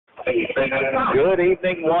Good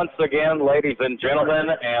evening once again, ladies and gentlemen,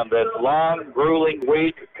 and this long, grueling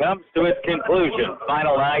week comes to its conclusion.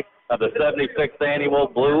 Final night of the 76th Annual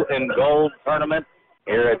Blue and Gold Tournament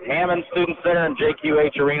here at Hammons Student Center in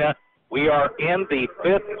JQH Arena. We are in the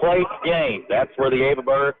fifth place game. That's where the Ava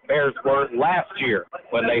Bears were last year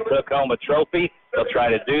when they took home a trophy. They'll try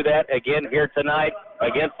to do that again here tonight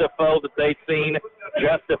against a foe that they've seen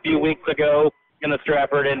just a few weeks ago in the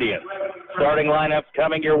Strafford Indians. Starting lineups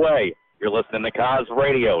coming your way. You're listening to Cause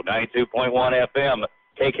Radio, 92.1 FM,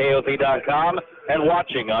 KKOZ.com, and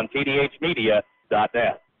watching on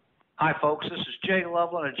TDHmedia.net. Hi, folks. This is Jay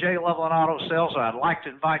Loveland of Jay Loveland Auto Sales, and I'd like to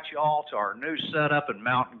invite you all to our new setup in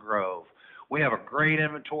Mountain Grove. We have a great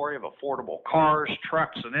inventory of affordable cars,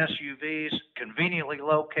 trucks, and SUVs, conveniently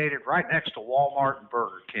located right next to Walmart and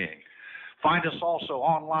Burger King. Find us also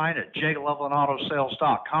online at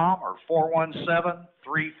jlovelandautosales.com or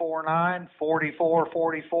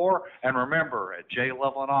 417-349-4444. And remember, at J.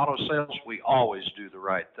 Loveland Auto Sales, we always do the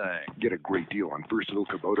right thing. Get a great deal on versatile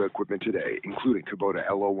Kubota equipment today, including Kubota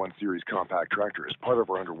LO1 Series compact tractors, part of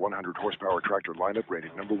our under 100 horsepower tractor lineup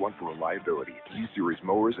rated #1 for reliability, E-Series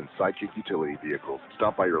mowers, and Sidekick utility vehicles.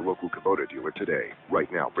 Stop by your local Kubota dealer today.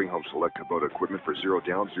 Right now, bring home select Kubota equipment for 0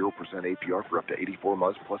 down, 0% APR for up to 84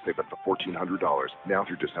 months, plus save up to $1,400. Now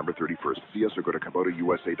through December 31st. See us or go to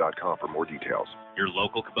KubotaUSA.com for more details. Your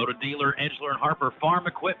local Kubota dealer, Edgeler & Harper Farm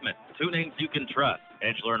Equipment. Two names you can trust,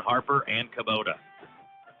 Edgeler & Harper and Kubota.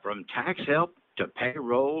 From tax help to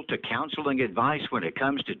payroll to counseling advice when it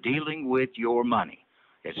comes to dealing with your money.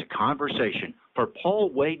 It's a conversation for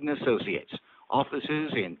Paul Wade & Associates.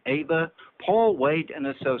 Offices in Ava, Paul Wade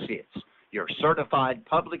 & Associates, your certified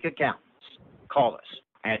public accountants. Call us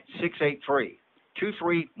at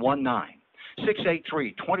 683-2319,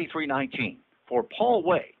 683-2319 for Paul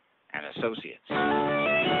Wade and Associates.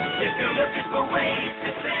 If you're looking for ways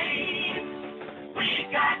to save, we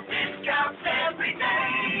got discounts every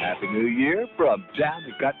day. Happy New Year from Town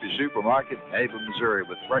to Country Supermarket in Ava, Missouri,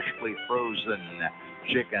 with freshly frozen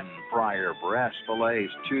chicken fryer breast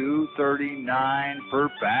fillets, $2.39 per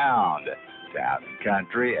pound. Town and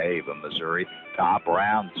Country, Ava, Missouri. Top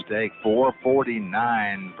round steak,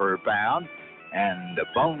 $4.49 per pound, and the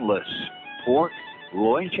boneless pork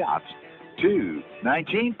loin chops,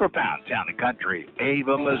 $2.19 per pound. Town and Country,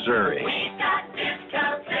 Ava, Missouri. We got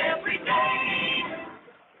discounts every day.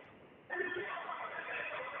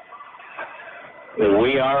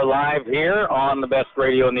 We are live here on the best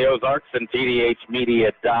radio in the Ozarks and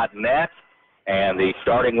TDHmedia.net. And the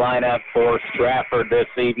starting lineup for Strafford this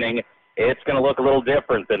evening, it's going to look a little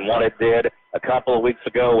different than what it did a couple of weeks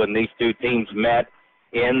ago when these two teams met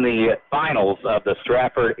in the finals of the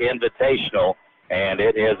Strafford Invitational. And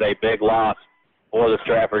it is a big loss for the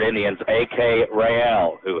Strafford Indians. A.K.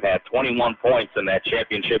 Rael, who had 21 points in that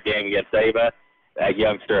championship game against Ava. That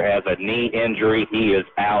youngster has a knee injury. He is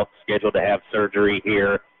out, scheduled to have surgery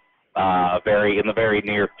here in the very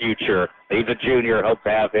near future. He's a junior. Hope to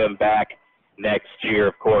have him back next year,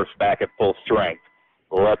 of course, back at full strength.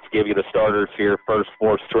 Let's give you the starters here. First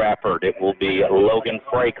for Strafford, it will be Logan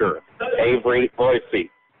Fraker, Avery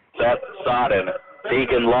Boise, Seth Sodden,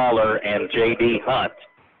 Tegan Lawler, and J.D. Hunt.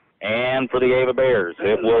 And for the Ava Bears,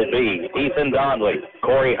 it will be Ethan Donnelly,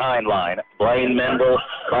 Corey Heinlein, Blaine Mendel,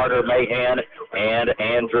 Carter Mahan, and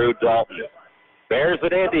Andrew Dalton. Bears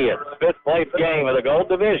and Indians, fifth place game of the Gold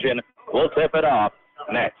Division. We'll tip it off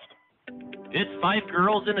next. It's Five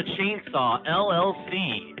Girls and a Chainsaw,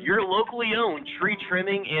 LLC, your locally owned tree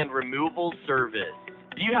trimming and removal service.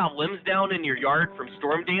 Do you have limbs down in your yard from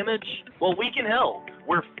storm damage? Well, we can help.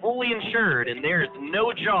 We're fully insured, and there is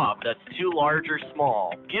no job that's too large or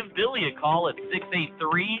small. Give Billy a call at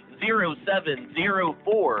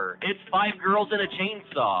 683-0704. It's Five Girls and a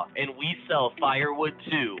Chainsaw, and we sell firewood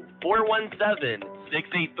too.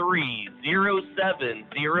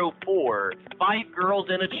 417-683-0704. Five Girls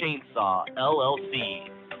and a Chainsaw, LLC.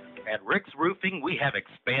 At Rick's Roofing, we have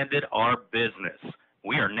expanded our business.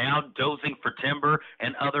 We are now dozing for timber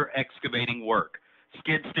and other excavating work,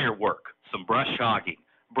 skid steer work, some brush hogging,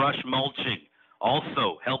 brush mulching,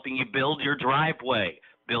 also helping you build your driveway,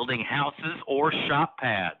 building houses or shop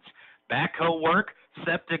pads, backhoe work,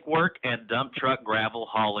 septic work, and dump truck gravel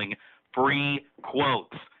hauling, free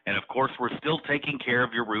quotes. And of course, we're still taking care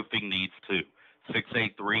of your roofing needs too.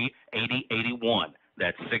 683-8081.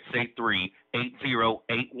 That's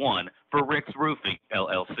 683-8081 for Rick's Roofing,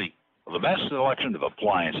 LLC. The best selection of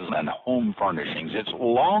appliances and home furnishings. It's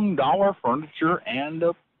Long Dollar Furniture and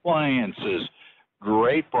Appliances.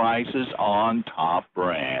 Great prices on top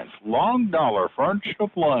brands. Long Dollar Furniture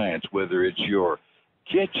Appliance, whether it's your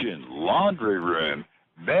kitchen, laundry room,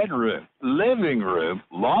 bedroom, living room,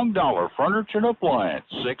 Long Dollar Furniture and Appliance,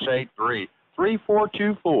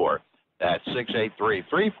 683-3424. That's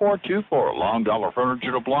 683-3424, Long Dollar Furniture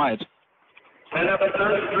and Appliance.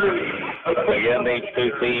 Again, these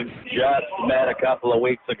two teams just met a couple of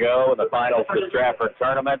weeks ago in the finals of the Strafford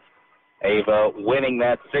tournament. Ava winning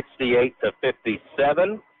that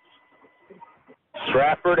 68-57.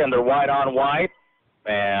 Strafford and their white on white,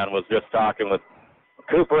 and was just talking with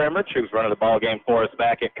Cooper Emmerich, who's running the ball game for us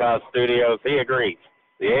back at Cos Studios. He agrees.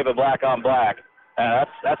 The Ava black on black,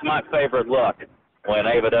 that's my favorite look when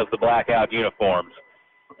Ava does the blackout uniforms.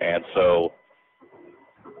 And so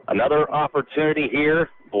another opportunity here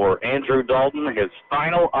for Andrew Dalton, his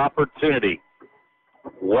final opportunity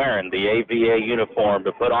wearing the AVA uniform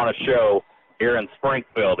to put on a show here in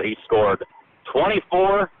Springfield. He scored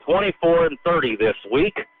 24, 24, and 30 this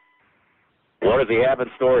week. What does he have in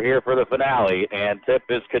store here for the finale? And tip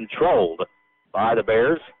is controlled by the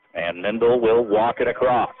Bears, and Mendel will walk it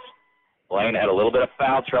across. Blaine had a little bit of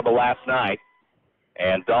foul trouble last night,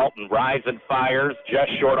 and Dalton rises and fires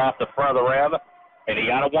just short off the front of the rim. And you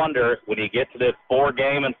got to wonder, when you get to this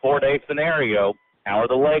 4-game and 4-day scenario, how are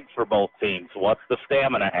the legs for both teams? What's the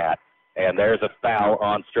stamina at? And there's a foul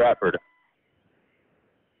on Strafford.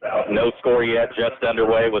 No score yet, just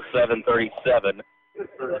underway with 7:37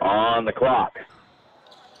 on the clock.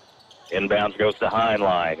 Inbounds goes to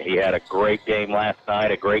Heinlein. He had a great game last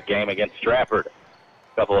night, a great game against Strafford.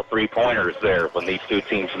 A couple of three-pointers there when these two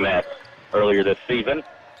teams met earlier this season.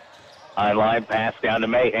 Heinlein pass down to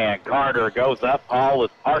Mahan. Carter goes up. Paul was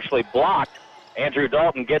partially blocked. Andrew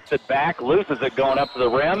Dalton gets it back, loses it going up to the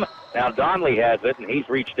rim. Now Donnelly has it, and he's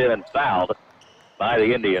reached in and fouled by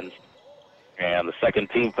the Indians. And the second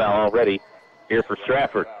team foul already here for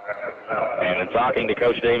Strafford. And in talking to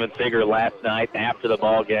Coach Damon Seeger last night after the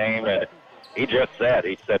ball game, and he just said,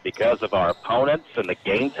 because of our opponents and the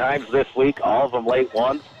game times this week, all of them late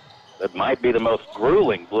ones, it might be the most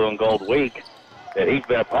grueling blue and gold week that he's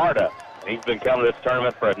been a part of. He's been coming to this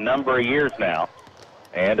tournament for a number of years now.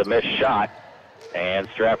 And a missed shot. And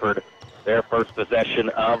Strafford, their first possession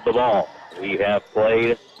of the ball. We have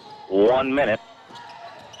played 1 minute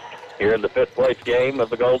here in the fifth-place game of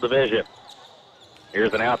the Gold Division.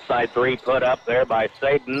 Here's an outside three put up there by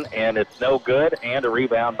Saden, and it's no good, and a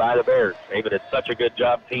rebound by the Bears. Ava did such a good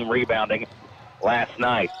job team rebounding last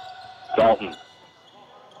night. Dalton.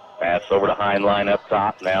 Pass over to Heinlein up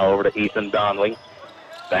top, now over to Ethan Donnelly.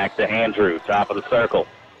 Back to Andrew, top of the circle.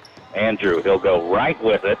 Andrew, he'll go right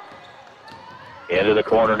with it. Into the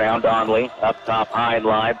corner now, Donnelly. Up top,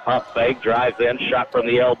 Heinlein. Pump fake, drives in, shot from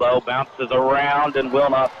the elbow, bounces around and will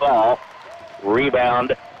not fall.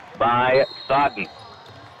 Rebound by Sodden.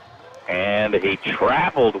 And he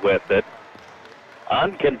traveled with it.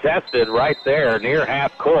 Uncontested right there near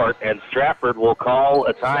half court, and Strafford will call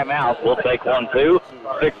a timeout. We'll take 1-2.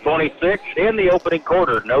 6:26 in the opening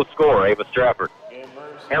quarter. No score, Ava Strafford.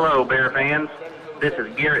 Hello, Bear fans. This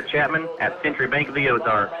is Garrett Chapman at Century Bank of the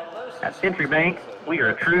Ozarks. At Century Bank, we are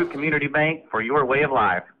a true community bank for your way of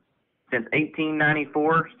life. Since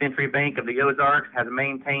 1894, Century Bank of the Ozarks has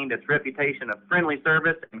maintained its reputation of friendly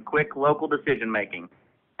service and quick local decision-making.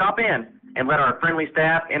 Stop in and let our friendly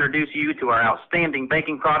staff introduce you to our outstanding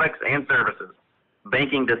banking products and services.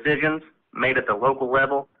 Banking decisions made at the local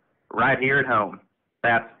level, right here at home.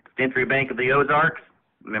 That's Century Bank of the Ozarks,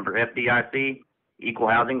 member FDIC, equal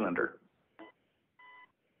housing lender.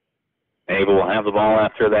 Ava will have the ball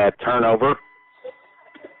after that turnover.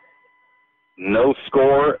 No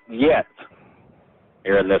score yet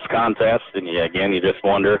here in this contest. And again, you just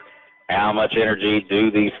wonder how much energy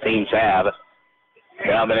do these teams have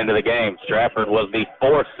coming into the game. Strafford was the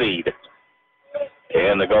 4th seed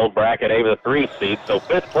in the gold bracket, Ava the 3 seed. So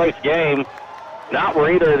 5th place game, not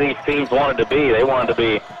where either of these teams wanted to be. They wanted to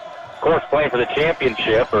be, of course, playing for the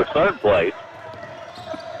championship or 3rd place.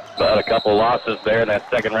 But a couple losses there in that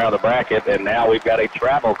second round of the bracket, and now we've got a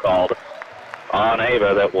travel called on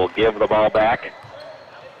Ava that will give the ball back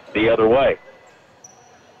the other way.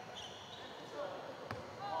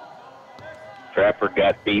 Strafford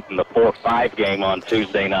got beat in the 4-5 game on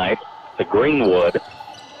Tuesday night to Greenwood,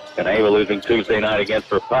 and Ava losing Tuesday night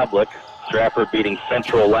against Republic. Strafford beating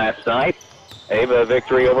Central last night. Ava a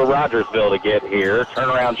victory over Rogersville to get here.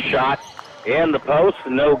 Turnaround shot in the post,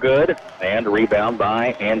 no good, and rebound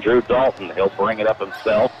by Andrew Dalton. He'll bring it up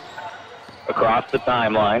himself across the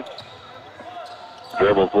timeline.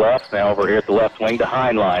 Dribbles left, now over here at the left wing to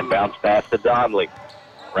Heinlein. Bounce pass to Donnelly.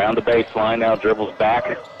 Around the baseline, now dribbles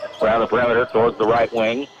back around the perimeter towards the right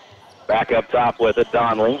wing. Back up top with it,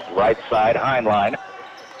 Donnelly. Right side, Heinlein.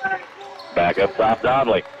 Back up top,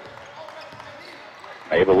 Donnelly.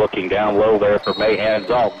 Ava looking down low there for Mahan and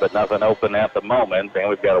Dalton, but nothing open at the moment. And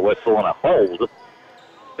we've got a whistle and a hold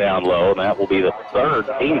down low, and that will be the third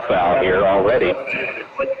team foul here already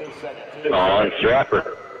on Strafford.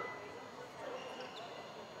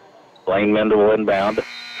 Blaine Mendel will inbound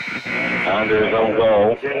under his own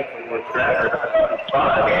goal.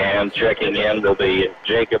 And checking in will be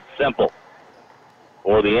Jacob Semple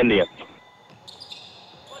for the Indians.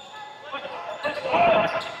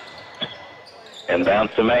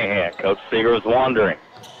 Inbound to Mahan. Coach Seeger was wondering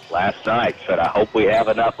last night, said, I hope we have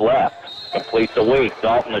enough left. Complete the week.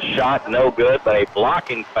 Dalton, a shot, no good, but a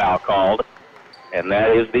blocking foul called. And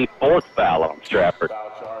that is the fourth foul on Strafford.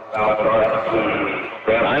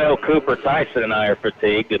 I know Cooper, Tyson, and I are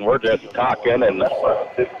fatigued, and we're just talking and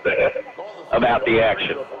about the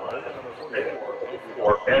action.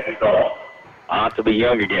 Ought to be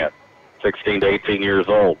young again, 16 to 18 years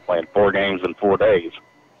old, playing 4 games in 4 days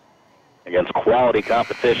against quality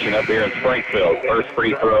competition up here in Springfield. First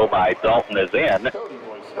free throw by Dalton is in.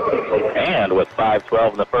 And with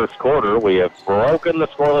 5:12 in the first quarter, we have broken the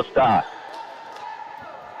scoreless tie.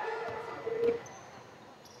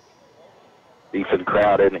 Decent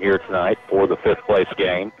crowd in here tonight for the 5th place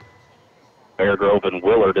game. Fairgrove and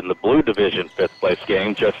Willard in the blue division 5th place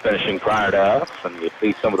game just finishing prior to us. And you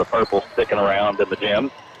see some of the purple sticking around in the gym.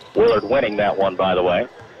 Willard winning that one, by the way.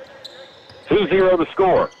 2-0 the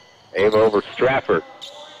score. Ava over Strafford.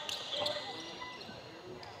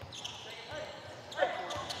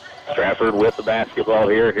 Strafford with the basketball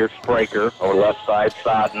here. Here's Spraker over left side,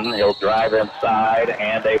 Sodden. He'll drive inside,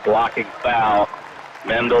 and a blocking foul.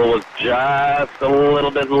 Mendel was just a little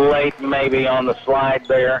bit late maybe on the slide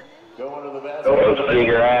there. Coach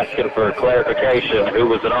Seeger asking for clarification. Who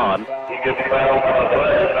was it on?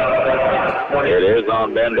 It is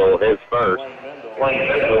on Mendel, his first.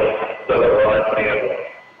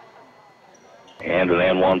 And an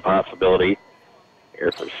N1 possibility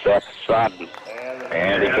here for Seth Sodden.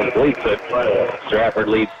 And he completes it. Strafford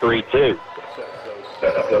leads 3-2.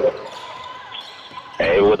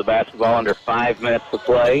 Ava with the basketball under 5 minutes to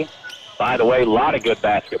play. By the way, a lot of good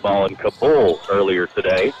basketball in Kabul earlier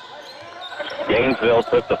today. Gainesville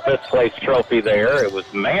took the 5th place trophy there. It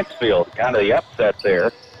was Mansfield, kind of the upset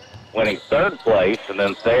there, winning 3rd place. And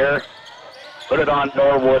then Thayer put it on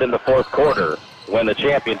Norwood in the 4th quarter to win the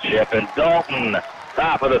championship. And Dalton,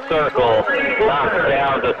 top of the circle, knocks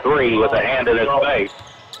down to 3 with a hand in his face.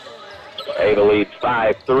 Ava leads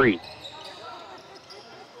 5-3.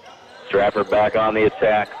 Strafford back on the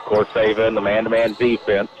attack. Of course, Ava in the man-to-man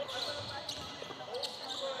defense.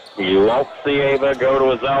 You won't see Ava go to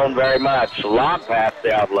his own very much. Long pass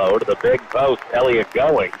down low to the big post, Elliott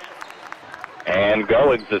Goings. And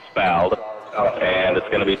Goings is fouled. And it's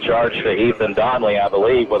going to be charged to Ethan Donnelly, I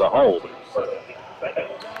believe, with a hold.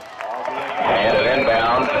 And an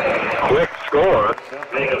inbound. Quick score.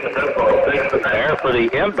 There for the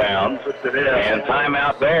inbound. And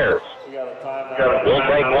timeout Bears. We'll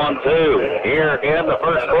take 1-2 here in the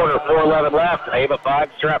first quarter. 4:11 left. Ava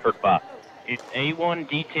 5, Strafford 5. It's A1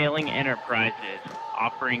 Detailing Enterprises,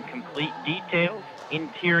 offering complete details,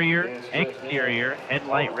 interior, exterior,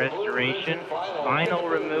 headlight restoration, vinyl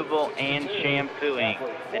removal, and shampooing.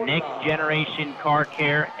 The next generation car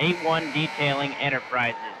care, A1 Detailing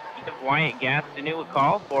Enterprises. Give Wyatt Gastineau a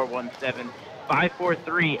call,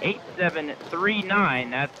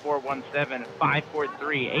 417-543-8739. That's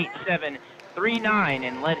 417-543-8739,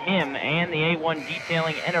 and let him and the A1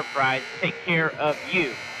 Detailing Enterprise take care of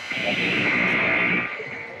you.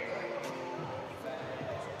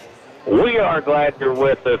 We are glad you're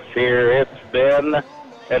with us here. It's been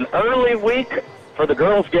an early week for the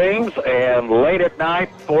girls' games and late at night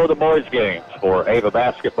for the boys' games for Ava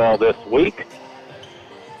basketball this week.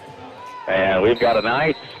 And we've got a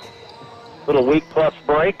nice little week-plus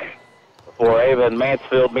break before Ava and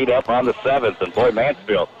Mansfield meet up on the 7th. And boy,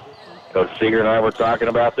 Mansfield, Coach Seeger and I were talking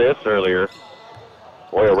about this earlier.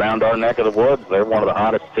 Boy, around our neck of the woods, they're one of the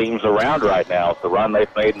hottest teams around right now. It's the run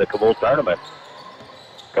they've made in the Kabul tournament.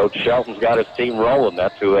 Coach Shelton's got his team rolling.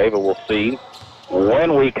 That's who Ava will see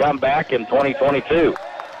when we come back in 2022.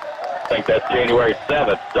 I think that's January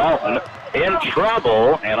 7th. Dalton in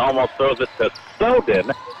trouble and almost throws it to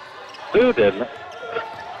Sudin,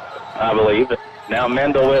 I believe. Now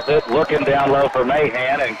Mendel with it, looking down low for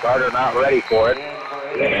Mahan, and Carter not ready for it.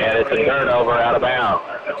 And it's a turnover out of bounds.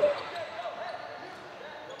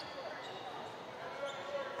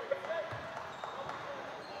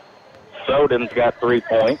 Sodin's got 3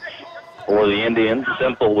 points for the Indians.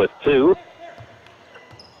 Simple with 2.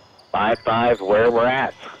 5-5 where we're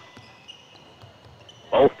at.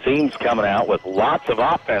 Both teams coming out with lots of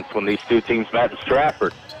offense when these two teams met in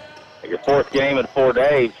Strafford. Your fourth game in 4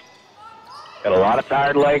 days. Got a lot of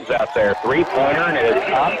tired legs out there. Three-pointer, and it is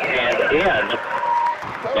up and in.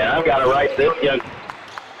 And I've got to write this young.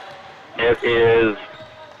 It is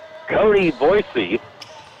Cody Boise.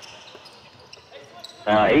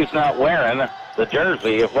 He's not wearing the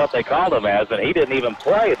jersey of what they called him as, and he didn't even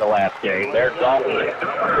play in the last game. There's Dalton.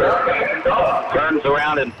 Turns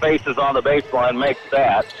around and faces on the baseline, makes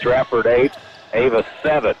that. Strafford 8, Ava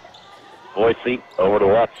 7. Boise over to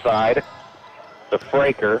left side to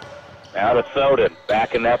Fraker. Now to Soden.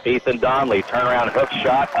 Backing up Ethan Donnelly. Turnaround hook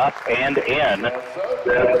shot up and in.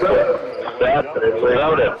 Seth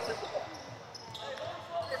Soden.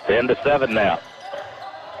 10-7 now.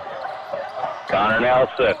 Connor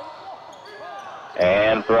Nelson.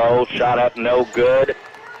 And throw, shot up, no good.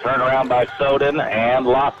 Turnaround by Soden and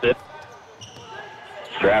lost it.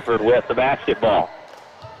 Strafford with the basketball.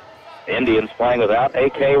 Indians playing without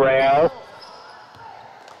A.K. Real,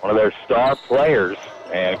 one of their star players.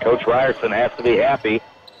 And Coach Ryerson has to be happy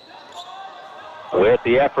with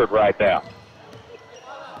the effort right now.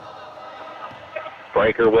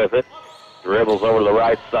 Breaker with it. Dribbles over to the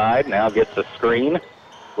right side. Now gets a screen.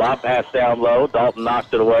 Lob pass down low. Dalton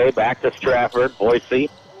knocked it away. Back to Strafford. Boise.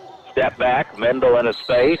 Step back. Mendel in his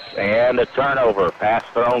face. And a turnover. Pass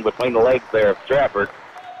thrown between the legs there of Strafford.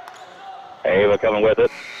 Ava coming with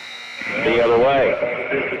it the other way.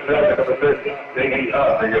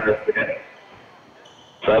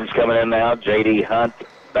 Subs coming in now. J.D. Hunt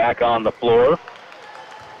back on the floor.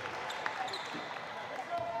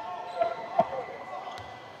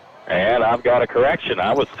 And I've got a correction.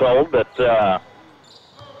 I was told that,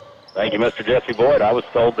 thank you, Mr. Jesse Boyd. I was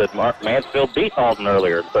told that Mark Mansfield beat Alton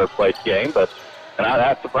earlier in the third-place game, and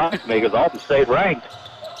that surprised me because Alton stayed ranked.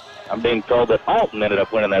 I'm being told that Alton ended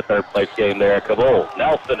up winning that third-place game there at Kabul.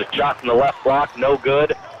 Nelson, a shot from the left block, no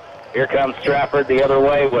good. Here comes Strafford the other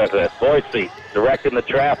way with it. Boise directing the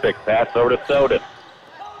traffic. Pass over to Soden.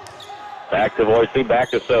 Back to Boise,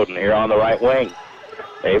 back to Soden here on the right wing.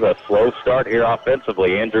 Ava, slow start here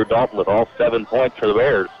offensively. Andrew Dalton with all 7 points for the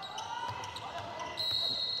Bears.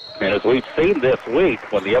 And as we've seen this week,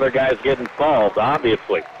 when the other guys get involved,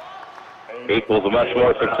 obviously, equals a much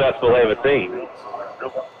more successful Ava team.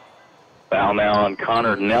 Foul now on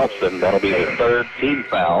Connor Nelson. That'll be the third team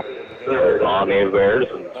foul on the Ava Bears.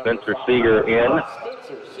 And Spencer Seeger in,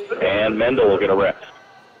 and Mendel will get a rest.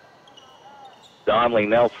 Donnelly,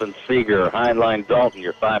 Nelson, Seeger, Heinlein, Dalton,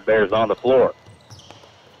 your 5 Bears on the floor.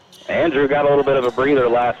 Andrew got a little bit of a breather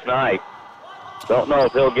last night. Don't know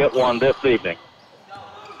if he'll get one this evening.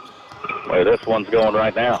 Well, this one's going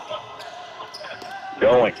right now.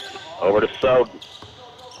 Going over to Soden.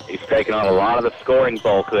 He's taken on a lot of the scoring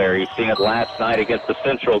bulk there. You've seen it last night against the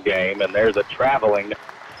Central game, and there's a traveling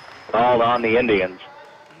called on the Indians.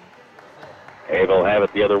 Ava will have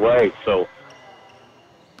it the other way. So,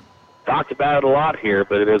 talked about it a lot here,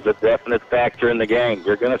 but it is a definite factor in the game.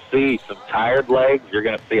 You're going to see some tired legs. You're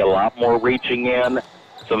going to see a lot more reaching in,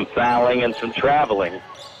 some fouling, and some traveling.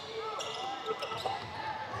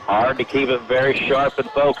 Hard to keep it very sharp and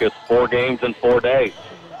focused. 4 games in 4 days.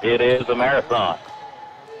 It is a marathon.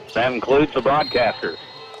 That includes the broadcasters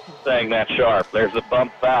staying that sharp. There's a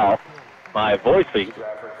bump foul by Boise.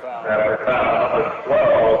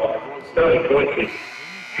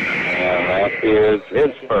 And that is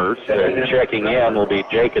his first. And checking in will be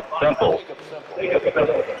Jacob Semple.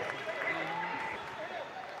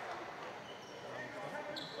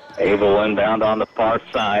 Ava will inbound on the far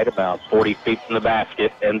side, about 40 feet from the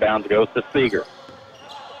basket. Inbound goes to Seeger.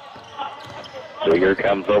 Seeger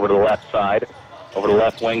comes over to the left side. Over to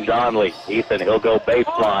left wing, Donnelly. Ethan, he'll go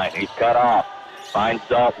baseline. He's cut off. Finds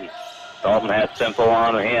Dalton. Dalton has Semple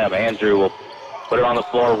on him. Andrew will put it on the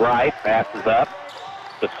floor right. Passes up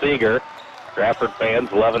to Seeger. Strafford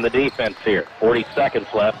fans loving the defense here. 40 seconds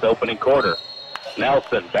left, opening quarter.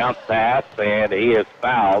 Nelson, bounce pass, and he is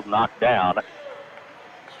fouled, knocked down.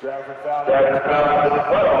 And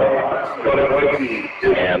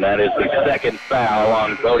that is the second foul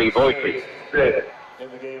on Cody Boise.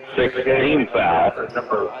 16 foul.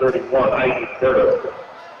 Number 31, Isaac Berg.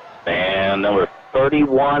 And number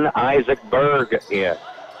 31, Isaac Berg in.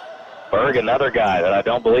 Berg, another guy that I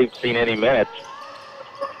don't believe seen any minutes.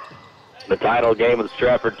 The title game of the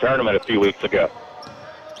Strafford tournament a few weeks ago.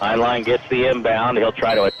 Heinlein gets the inbound. He'll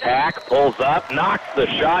try to attack, pulls up, knocks the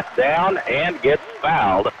shot down, and gets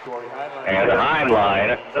fouled. And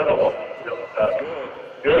Heinlein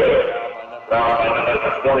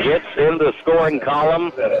gets in the scoring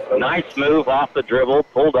column. Nice move off the dribble,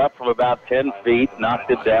 pulled up from about 10 feet, knocked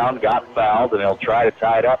it down, got fouled, and he'll try to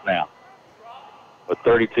tie it up now with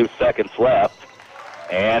 32 seconds left,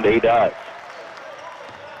 and he does.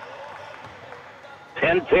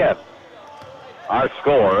 10-10. Our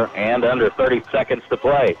score, and under 30 seconds to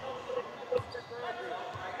play.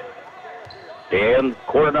 In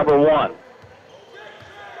quarter number 1.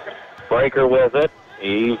 Breaker with it.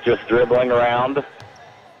 He's just dribbling around.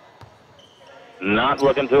 Not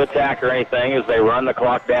looking to attack or anything as they run the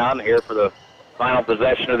clock down here for the final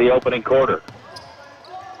possession of the opening quarter.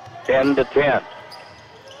 10-10.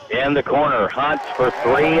 In the corner, Hunt for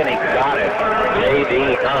 3, and he got it.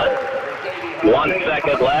 J.D. Hunt. 1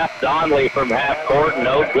 second left. Donley from half court,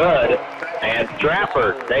 no good. And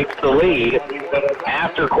Strafford takes the lead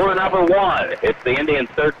after quarter number 1. It's the Indians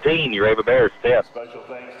 13, your Ava Bears 10.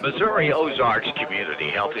 Missouri Ozarks Community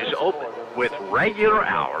Health is open with regular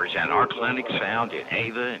hours, and our clinics found in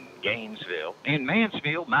Ava and Gainesville, in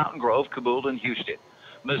Mansfield, Mountain Grove, Kabul, and Houston.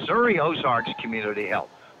 Missouri Ozarks Community Health,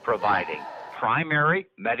 providing primary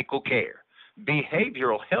medical care,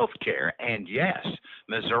 behavioral health care, and yes,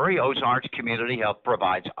 Missouri Ozarks Community Health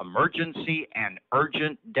provides emergency and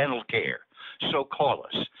urgent dental care. So call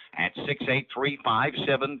us at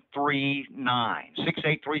 683-5739,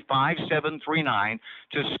 683-5739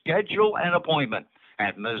 to schedule an appointment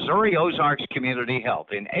at Missouri Ozarks Community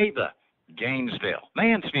Health in Ava, Gainesville,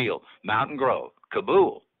 Mansfield, Mountain Grove,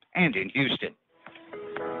 Kabul, and in Houston.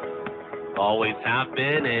 Always have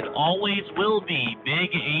been and always will be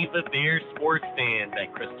big Ava Bears sports fans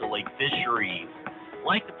at Crystal Lake Fisheries.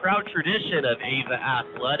 Like the proud tradition of Ava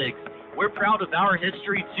Athletics, we're proud of our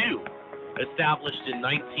history too. Established in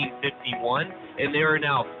 1951, and there are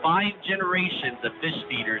now 5 generations of fish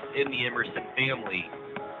feeders in the Emerson family.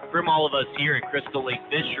 From all of us here at Crystal Lake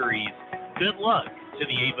Fisheries, good luck to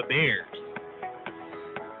the Ava Bears.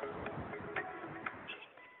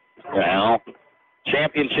 Now,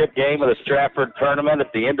 championship game of the Strafford tournament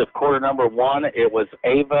at the end of quarter number 1. It was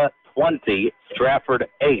Ava 20, Strafford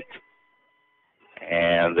 8.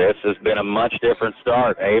 And this has been a much different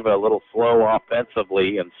start. Ava a little slow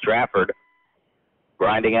offensively, and Strafford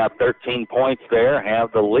grinding out 13 points there,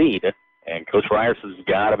 have the lead. And Coach Ryerson's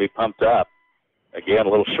got to be pumped up. Again, a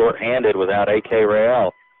little short-handed without A.K.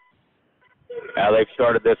 Rael. Now they've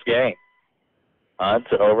started this game.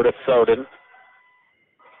 Hunt over to Soden.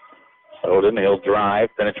 Soden, he'll drive.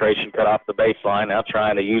 Penetration cut off the baseline. Now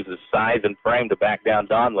trying to use his size and frame to back down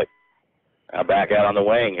Donley. Now back out on the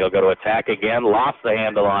wing. He'll go to attack again. Lost the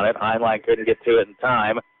handle on it. Heinlein couldn't get to it in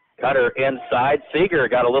time. Cutter inside. Seeger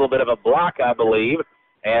got a little bit of a block, I believe.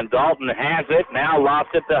 And Dalton has it. Now lost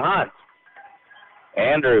it to Hunt.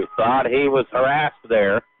 Andrew thought he was harassed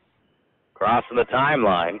there. Crossing the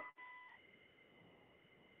timeline.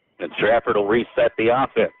 And Strafford will reset the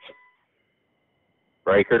offense.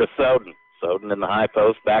 Fraker to Soden. Soden in the high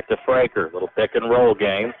post. Back to Fraker. Little pick and roll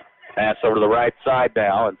game. Pass over to the right side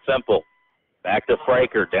now. And Simple. Back to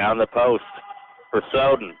Fraker. Down the post for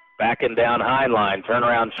Soden. Backing down Heinlein.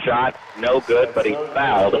 Turnaround shot. No good, but he's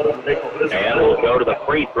fouled. And we'll go to the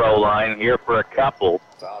free throw line here for a couple.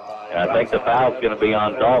 And I think the foul's going to be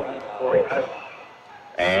on Dalton.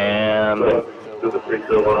 And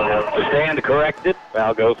to stand corrected,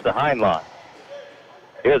 foul goes to Heinlein.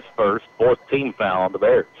 His first, 4th team foul on the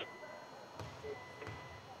Bears.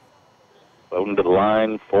 Bowden to the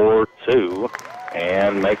line for 2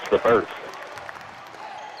 and makes the first.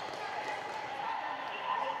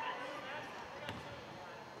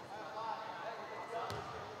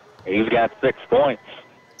 He's got 6 points.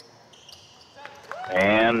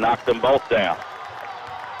 And knocked them both down.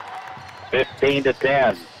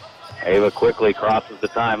 15-10. Ava quickly crosses the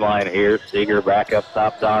timeline here. Seeger back up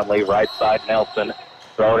top Donley. Right side Nelson.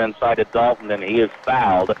 Throw it inside to Dalton, and he is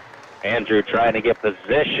fouled. Andrew trying to get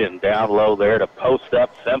position down low there to post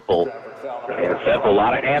up Simple. And Simple, a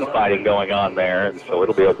lot of hand fighting going on there. And so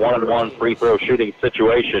it'll be a 1-on-1 free throw shooting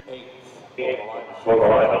situation here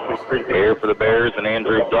for the Bears and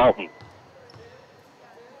Andrew Dalton.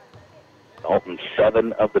 Dalton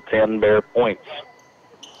 7 of the 10 Bear points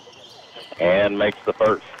and makes the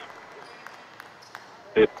first.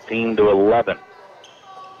 15-11.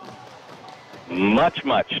 Much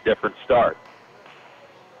different start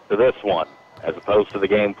to this one as opposed to the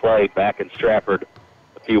game played back in Strafford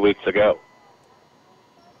a few weeks ago.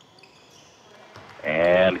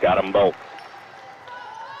 And got them both.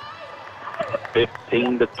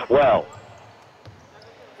 15-12.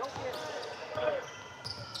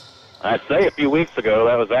 I say a few weeks ago,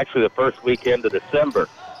 that was actually the first weekend of December.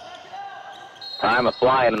 Time of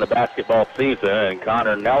flying in the basketball season, and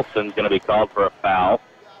Connor Nelson's going to be called for a foul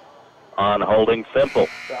on holding Simple.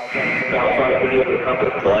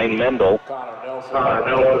 Blaine Mendel comes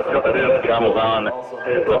on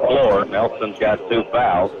the floor. Nelson's got 2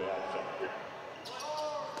 fouls.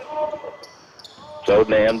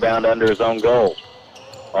 Soden inbound under his own goal.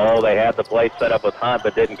 Oh, they had the play set up with Hunt,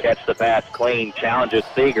 but didn't catch the pass clean. Challenges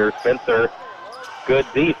Seeger. Spencer, good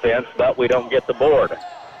defense, but we don't get the board.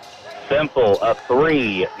 Simple, a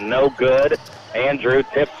three, no good. Andrew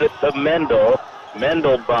tips it to Mendel.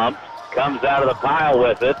 Mendel bumps, comes out of the pile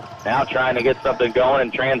with it. Now trying to get something going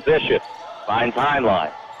in transition. Finds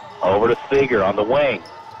Heinlein. Over to Seeger on the wing.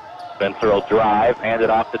 Spencer will drive, hand it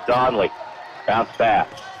off to Donnelly. Bounce pass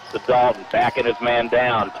to Dalton, backing his man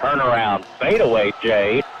down. Turnaround, fadeaway,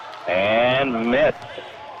 Jay, and missed.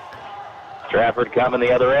 Strafford coming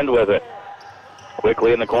the other end with it.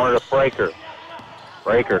 Quickly in the corner to Breaker.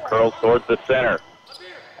 Breaker curls towards the center.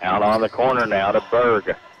 Out on the corner now to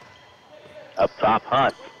Berg. Up top,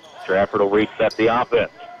 Hunt. Strafford will reset the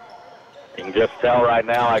offense. You can just tell right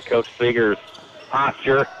now I Coach Seeger's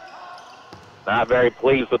posture. Not very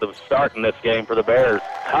pleased with the start in this game for the Bears.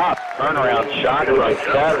 Tough turnaround shot from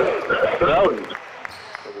Snowden.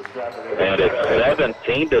 And it's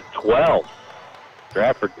 17-12.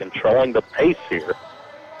 Strafford controlling the pace here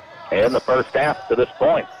in the first half to this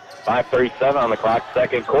point. 5:37 on the clock,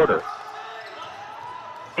 second quarter.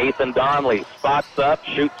 Ethan Donnelly spots up,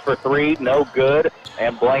 shoots for three, no good.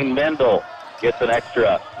 And Blaine Mendel gets an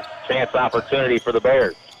extra chance opportunity for the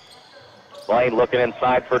Bears. Blaine looking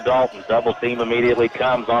inside for Dalton. Double team immediately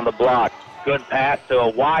comes on the block. Good pass to a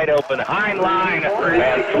wide open Heinlein.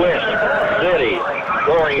 And Swish City,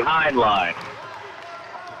 Corey Heinlein.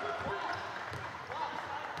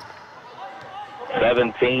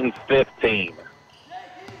 17-15.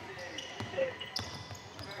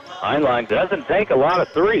 Heinlein doesn't take a lot of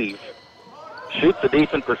threes. Shoots a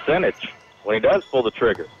decent percentage when he does pull the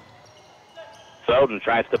trigger. Soden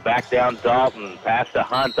tries to back down Dalton. Pass to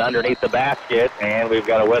Hunt underneath the basket, and we've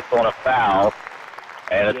got a whistle and a foul.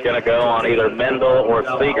 And it's going to go on either Mendel or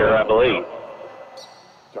Seeger, I believe.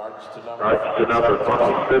 Charge to number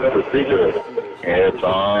 26, Seeger. It's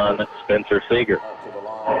on Spencer Seeger.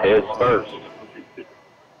 His first.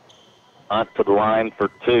 Hunt to the line for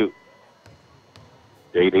two.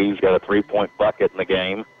 JD's got a three-point bucket in the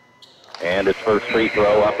game. And his first free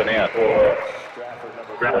throw up and in.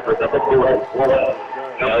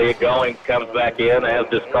 Elliott Going comes back in, as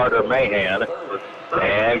does Carter Mahan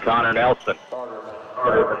and Connor Nelson.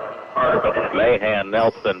 Mahan,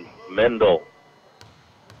 Nelson, Mendel,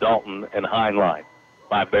 Dalton, and Heinlein.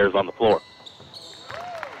 5 Bears on the floor.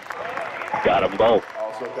 Got them both.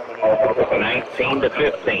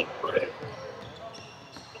 19-15.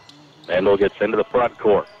 Mendel gets into the front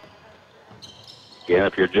court. Again,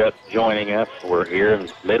 if you're just joining us, we're here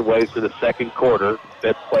midway through the second quarter.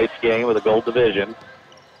 5th place game of the Gold Division.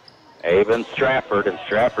 Ava and Strafford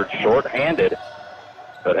short-handed,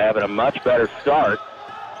 but having a much better start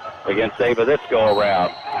against Ava this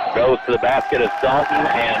go-around. Goes to the basket as Dalton,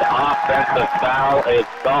 and offensive foul is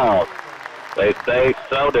called. They say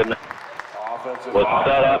Soden was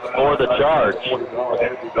set up for the charge.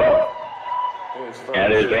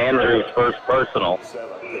 And it is Andrew's first personal.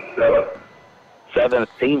 7th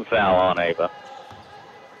team foul on Ava.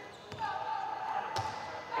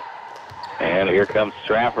 And here comes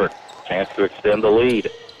Strafford. Chance to extend the lead.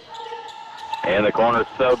 In the corner,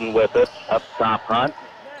 Soden with it. Up top, Hunt.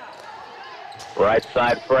 Right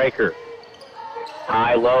side, Breaker.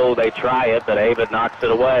 High-low, they try it, but Ava knocks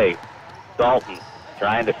it away. Dalton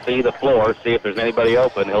trying to see the floor, see if there's anybody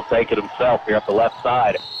open. He'll take it himself here up the left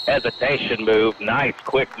side. Hesitation move. Nice,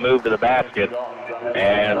 quick move to the basket.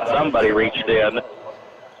 And somebody reached in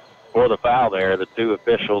for the foul there. The two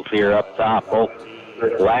officials here up top both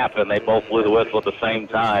laughing. They both blew the whistle at the same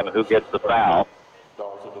time. Who gets the foul?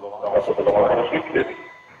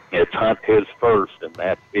 It's Hunt, his first, and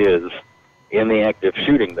that is in the act of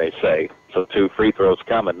shooting, they say. So 2 free throws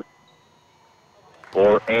coming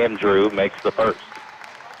for Andrew, makes the first.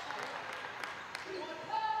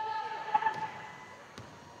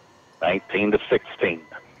 (19-16).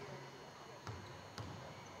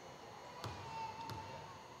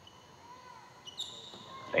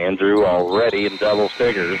 Andrew already in double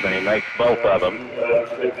figures, and he makes both of them.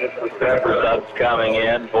 Subs coming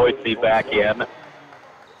in, Boise back in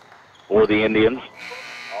for the Indians.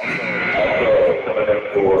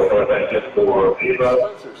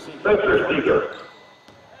 Spencer Seeger.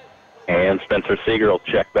 And Spencer Seeger will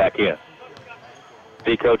check back in.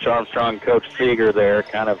 See Coach Armstrong, Coach Seeger there,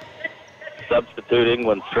 kind of substituting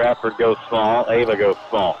when Strafford goes small, Ava goes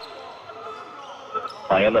small.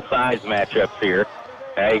 Playing the size matchups here.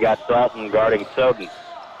 Now you got Dalton guarding Soden.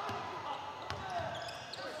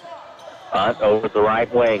 Hunt over the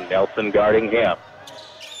right wing. Nelson guarding him.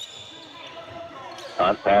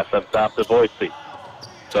 Hunt pass up top to Boise.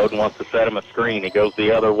 Soden wants to set him a screen. He goes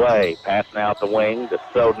the other way. Pass now at the wing to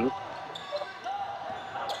Soden.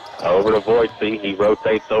 Over to Voidsey. He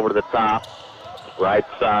rotates over to the top. Right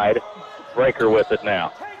side. Breaker with it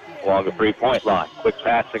now. Along the 3-point line. Quick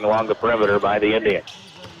passing along the perimeter by the Indians.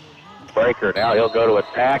 Breaker, now he'll go to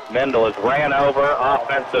attack. Mendel is ran over.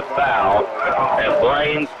 Offensive foul. And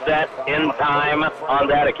Blaine set in time on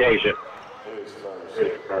that occasion.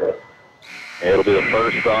 It'll be the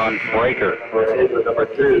first on Breaker.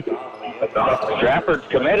 Strafford's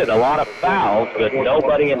committed a lot of fouls, but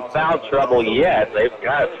nobody in foul trouble yet. They've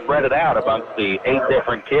kind of spread it out amongst the 8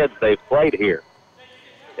 different kids they've played here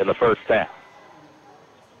in the first half.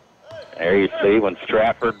 There you see when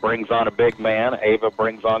Strafford brings on a big man, Ava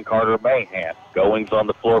brings on Carter Mahan. Goings on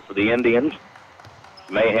the floor for the Indians.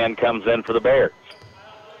 Mahan comes in for the Bears.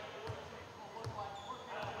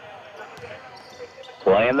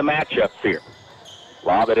 Playing the matchups here.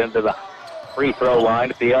 Lob it into the free throw line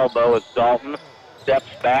at the elbow as Dalton steps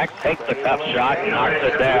back, takes a tough shot, and knocks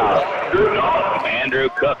it down. Andrew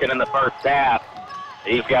cooking in the first half.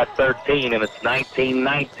 He's got 13, and it's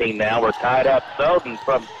 19-19 now. We're tied up. Soden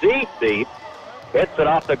from deep. Hits it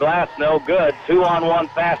off the glass, no good. 2-on-1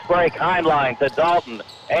 fast break, Heinlein to Dalton.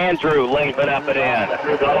 Andrew lays it up and in.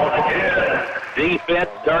 Defense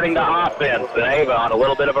turning to offense. And Ava on a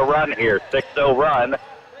little bit of a run here. 6-0 run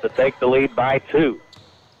to take the lead by 2.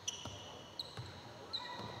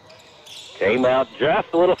 Came out just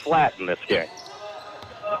a little flat in this game.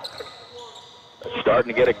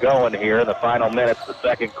 Starting to get it going here in the final minutes of the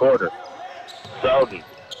second quarter. Soden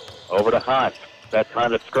over to Hunt. That's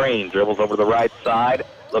Hunt a screen. Dribbles over to the right side.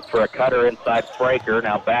 Look for a cutter inside Breaker.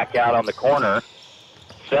 Now back out on the corner.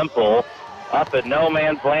 Simple. Up at no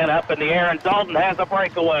man's land. Up in the air. And Dalton has a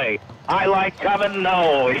breakaway. Highlight coming.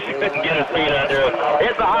 No, he couldn't get his feet under it.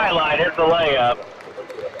 Here's the highlight. Here's the layup.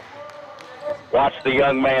 Watch the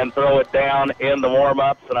young man throw it down in the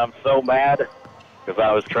warm-ups, and I'm so mad because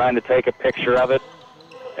I was trying to take a picture of it,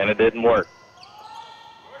 and it didn't work.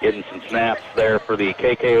 Getting some snaps there for the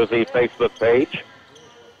KKOZ Facebook page.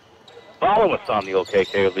 Follow us on the old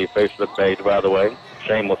KKOZ Facebook page, by the way.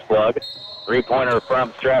 Shameless plug. 3-pointer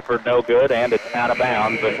from Strafford, no good, and it's out of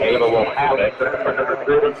bounds, and Ava will have it.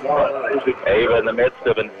 Ava in the midst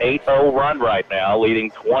of an 8-0 run right now, leading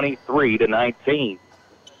 23-19.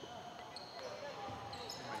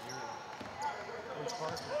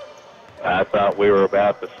 I thought we were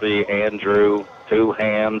about to see Andrew, 2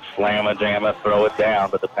 hands, slam-a-jamma, throw it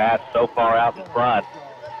down, but the pass so far out in front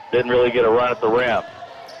didn't really get a run at the rim.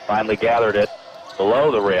 Finally gathered it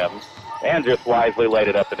below the rim and just wisely laid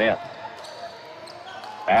it up and in.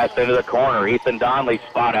 Pass into the corner. Ethan Donnelly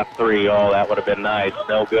spot up 3. Oh, that would have been nice.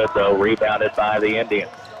 No good, though. Rebounded by the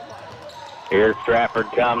Indians. Here Strafford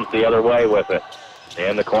comes the other way with it.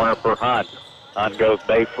 In the corner for Hunt. Hunt goes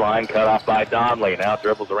baseline, cut off by Donnelly. Now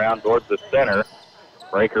dribbles around towards the center.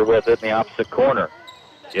 Breaker with it in the opposite corner.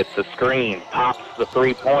 Gets the screen, pops the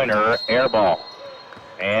 3-pointer, air ball,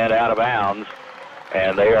 and out of bounds.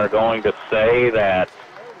 And they are going to say that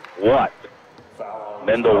what?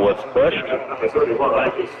 Mendel was pushed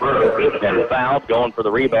and fouled, going for the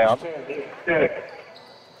rebound.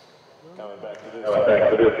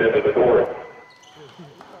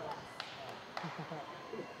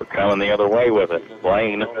 We're coming the other way with it.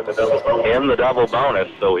 Blaine in the double bonus,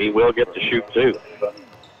 so he will get to shoot 2.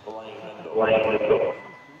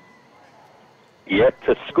 Yet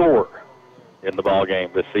to score in the ball game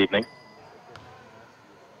this evening.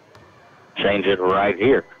 Change it right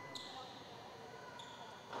here.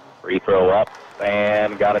 Free throw up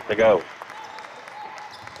and got it to go.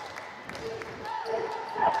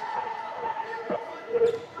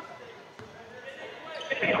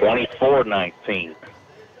 (24-19).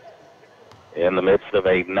 In the midst of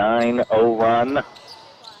a 9-0 run,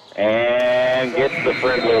 and gets the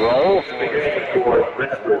friendly roll.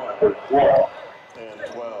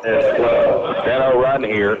 10-0 run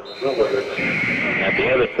here. At the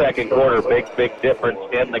end of the second quarter, big difference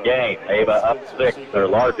in the game. Ava up 6, their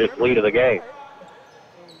largest lead of the game.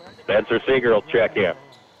 Spencer Seeger will check in.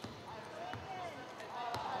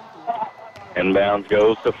 Inbounds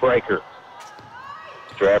goes to Fraker.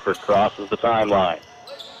 Strafford crosses the timeline.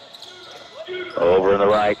 Over in the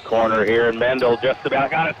right corner here, and Mendel just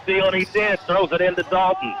about got a steal, and he did. Throws it into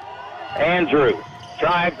Dalton. Andrew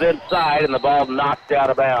drives inside, and the ball knocked out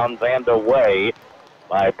of bounds and away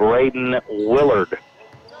by Braden Willard.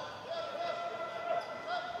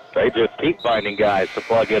 They just keep finding guys to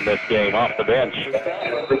plug in this game off the bench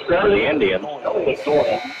for the Indians.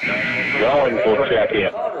 Goings will check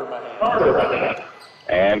in.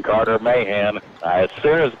 And Carter Mahan. As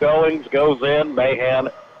soon as Goings goes in, Mahan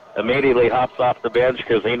immediately hops off the bench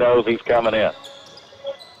because he knows he's coming in.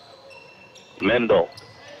 Mendel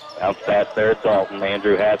Bounce pass there at Dalton.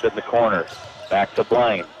 Andrew has it in the corner. Back to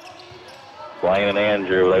Blaine. Blaine and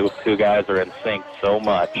Andrew, those two guys are in sync so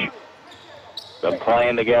much. Been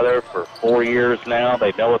playing together for 4 years now.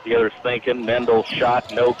 They know what the other's thinking. Mendel's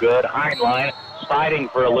shot, no good. Heinlein fighting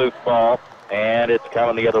for a loose ball, and it's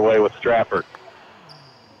coming the other way with Strafford.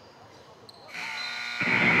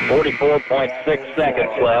 44.6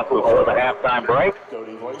 seconds left before the halftime break.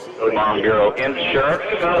 Farm Bureau Insurance,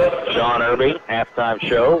 Sean Irby, halftime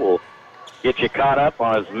show. We'll get you caught up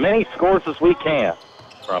on as many scores as we can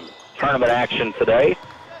from tournament action today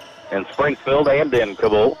in Springfield and in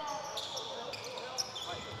Kabul.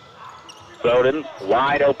 Soden,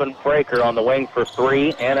 wide open breaker on the wing for three,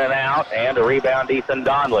 in and out, and a rebound, Ethan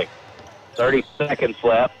Donnelly. 30 seconds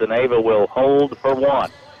left, and Ava will hold for one.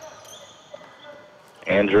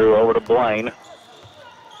 Andrew over to Blaine,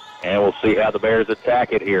 and we'll see how the Bears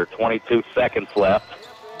attack it here. 22 seconds left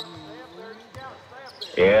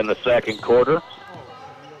in the second quarter.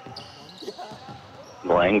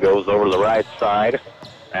 Blaine goes over to the right side.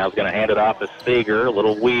 Now he's going to hand it off to Seeger. A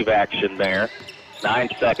little weave action there. 9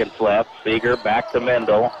 seconds left. Seeger back to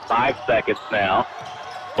Mendel. 5 seconds now.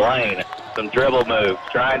 Blaine, some dribble moves,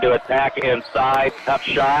 trying to attack inside. Tough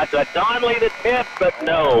shot. Donnelly the tip, but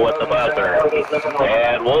no at the buzzer.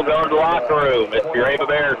 And we'll go to the locker room. It's your Ava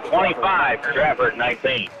Bears 25, Strafford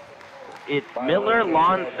 19. It's Miller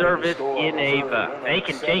Lawn Service in Ava. They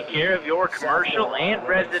can take care of your commercial and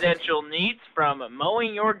residential needs, from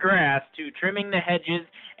mowing your grass to trimming the hedges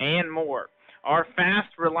and more. Our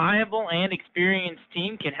fast, reliable, and experienced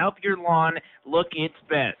team can help your lawn look its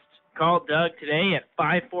best. Call Doug today at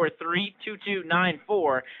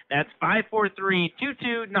 543-2294. That's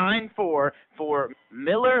 543-2294 for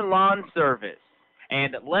Miller Lawn Service.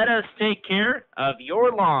 And let us take care of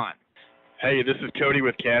your lawn. Hey, this is Cody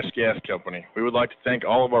with Cash Gas Company. We would like to thank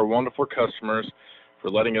all of our wonderful customers for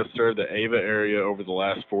letting us serve the Ava area over the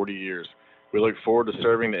last 40 years. We look forward to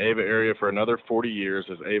serving the Ava area for another 40 years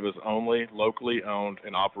as Ava's only locally owned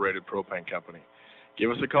and operated propane company. Give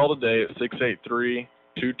us a call today at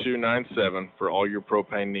 683-2297 for all your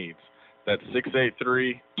propane needs. That's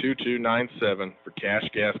 683-2297 for Cash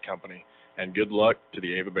Gas Company. And good luck to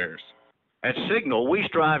the Ava Bears. At Signal, we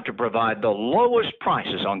strive to provide the lowest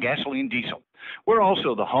prices on gasoline and diesel. We're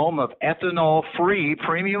also the home of ethanol-free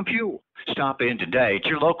premium fuel. Stop in today at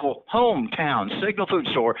your local hometown Signal food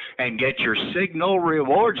store and get your Signal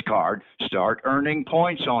Rewards card. Start earning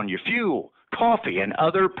points on your fuel, coffee, and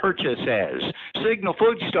other purchases. Signal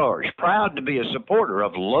Food Stores, proud to be a supporter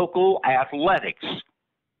of local athletics.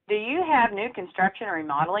 Do you have new construction or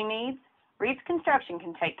remodeling needs? Reed's Construction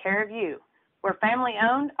can take care of you. We're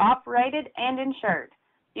family-owned, operated, and insured.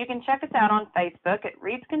 You can check us out on Facebook at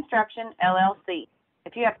Reed's Construction, LLC.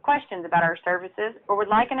 If you have questions about our services or would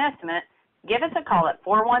like an estimate, give us a call at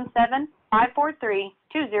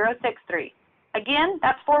 417-543-2063. Again,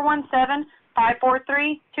 that's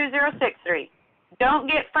 417-543-2063. Don't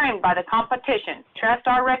get framed by the competition. Trust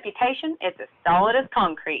our reputation. It's as solid as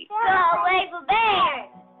concrete. Go Ava Bears!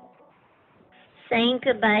 Saying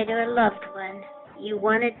goodbye to a loved one. You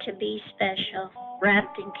want it to be special,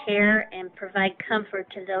 wrapped in care and provide comfort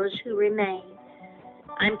to those who remain.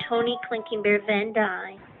 I'm Tony Clinking Bear Van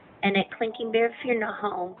Dyne, and at Clinking Bear Funeral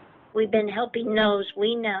Home, we've been helping those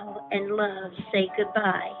we know and love say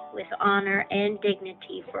goodbye with honor and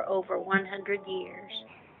dignity for over 100 years.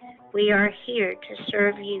 We are here to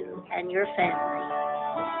serve you and your family.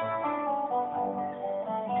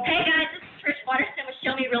 Hey guys, this is Trish Waterston with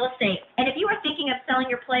Show Me Real Estate. And if you are thinking of selling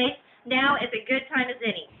your place, now is a good time as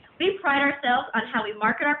any. We pride ourselves on how we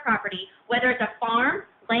market our property, whether it's a farm,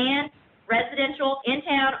 land, residential,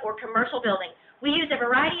 in-town, or commercial building. We use a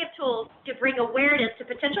variety of tools to bring awareness to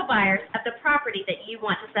potential buyers of the property that you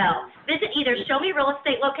want to sell. Visit either Show Me Real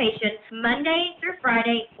Estate location Monday through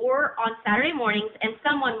Friday or on Saturday mornings, and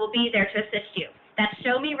someone will be there to assist you. That's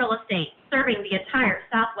Show Me Real Estate, serving the entire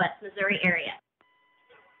Southwest Missouri area.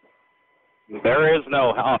 There is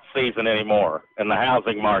no off season anymore in the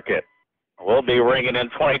housing market. We'll be ringing in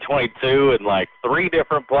 2022 in like 3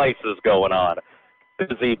 different places going on.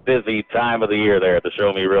 Busy time of the year there at the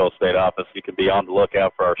Show Me Real Estate office. You can be on the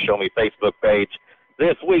lookout for our Show Me Facebook page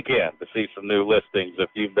this weekend to see some new listings if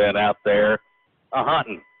you've been out there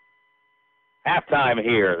hunting. Halftime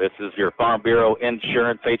here. This is your Farm Bureau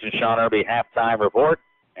Insurance Agent Sean Irby halftime report.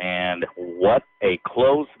 And what a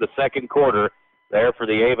close to the second quarter there for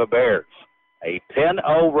the Ava Bears. A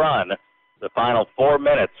 10-0 run the final 4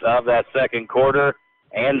 minutes of that second quarter.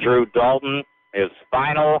 Andrew Dalton, his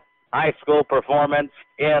final high school performance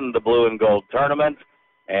in the Blue and Gold Tournament,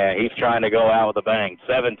 and he's trying to go out with a bang.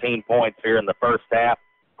 17 points here in the first half.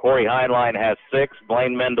 Corey Heinlein has 6,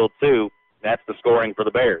 Blaine Mendel 2. That's the scoring for the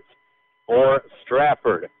Bears. For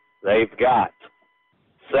Strafford, they've got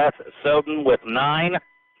Seth Soden with 9,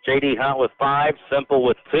 J.D. Hunt with 5, Simple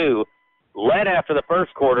with 2. Led after the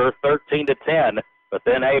first quarter, 13-10, but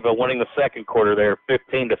then Ava winning the second quarter there,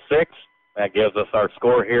 15-6. That gives us our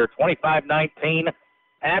score here, 25-19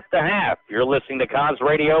 at the half. You're listening to Cons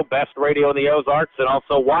Radio, best radio in the Ozarks, and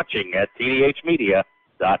also watching at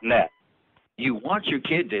tdhmedia.net. You want your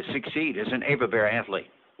kid to succeed as an Ava Bear athlete.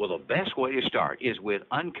 Well, the best way to start is with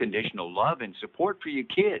unconditional love and support for your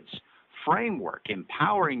kids. Framework,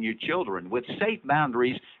 empowering your children with safe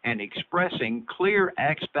boundaries and expressing clear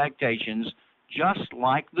expectations just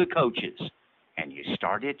like the coaches. And you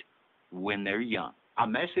start it when they're young. A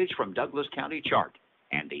message from Douglas County Chart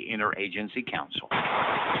and the Interagency Council.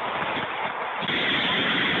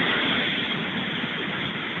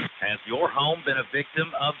 Has your home been a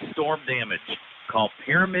victim of storm damage? Call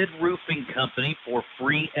Pyramid Roofing Company for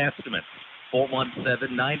free estimates.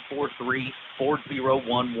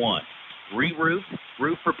 417-943-4011. Re-roof,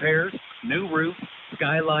 roof repairs, new roof,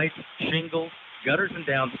 skylights, shingles, gutters and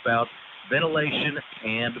downspouts, ventilation,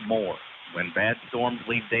 and more. When bad storms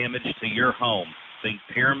leave damage to your home, think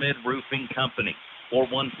Pyramid Roofing Company.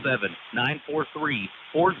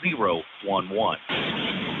 417-943-4011.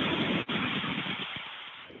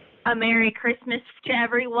 A Merry Christmas to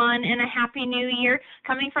everyone and a Happy New Year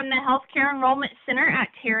coming from the Healthcare Enrollment Center at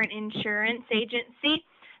Tarrant Insurance Agency.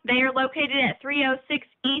 They are located at 306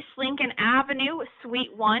 East Lincoln Avenue,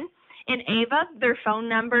 Suite 1 in Ava. Their phone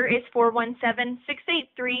number is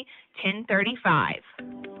 417-683-1035.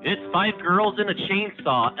 It's Five Girls and a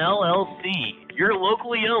Chainsaw, LLC, your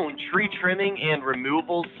locally owned tree trimming and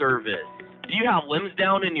removal service. Do you have limbs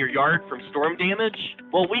down in your yard from storm damage?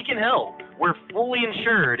 Well, we can help. We're fully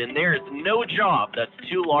insured, and there is no job that's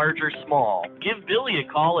too large or small. Give Billy a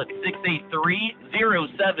call at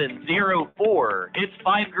 683-0704. It's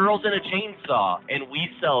Five Girls and a Chainsaw, and we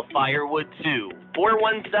sell firewood too.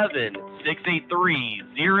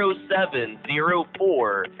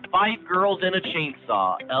 417-683-0704. Five Girls and a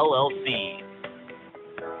Chainsaw, LLC.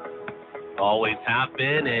 Always have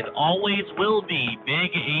been and always will be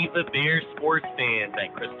big Ava Bears sports fans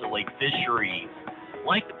at Crystal Lake Fisheries.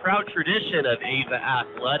 Like the proud tradition of Ava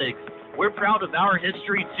Athletics, we're proud of our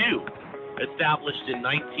history too. Established in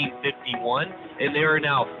 1951, and there are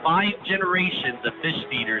now 5 generations of fish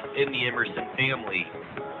feeders in the Emerson family.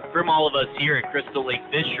 From all of us here at Crystal Lake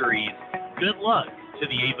Fisheries, good luck to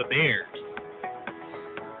the Ava Bears.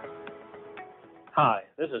 Hi,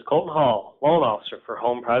 this is Colton Hall, loan officer for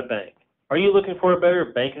Home Pride Bank. Are you looking for a better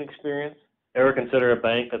banking experience? Ever consider a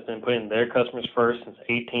bank that's been putting their customers first since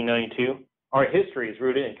 1892? Our history is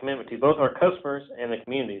rooted in commitment to both our customers and the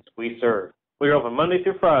communities we serve. We are open Monday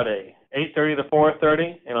through Friday, 8:30 to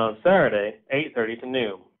 4:30, and on Saturday, 8:30 to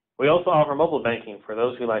noon. We also offer mobile banking for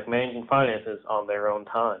those who like managing finances on their own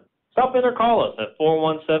time. Stop in or call us at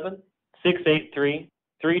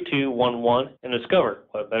 417-683-3211 and discover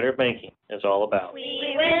what better banking is all about.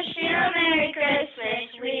 We wish you a Merry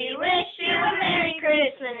Christmas. We wish you a Merry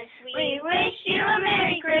Christmas. We wish you a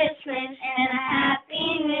Merry Christmas and a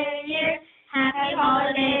Happy New Year. Happy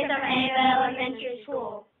holidays from Ava Elementary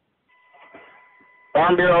School.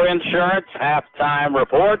 Farm Bureau Insurance halftime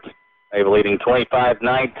report. Ava leading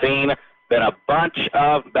 25-19. Been a bunch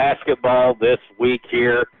of basketball this week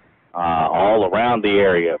here all around the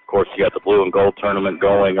area. Of course, you got the Blue and Gold Tournament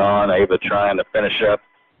going on. Ava trying to finish up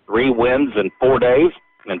 3 wins in 4 days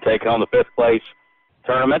and take home the 5th place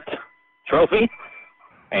tournament trophy.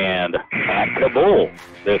 And at Kabul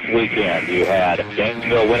this weekend, you had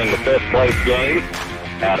Gainesville winning the 5th place game,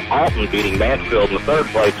 had Alton beating Mansfield in the 3rd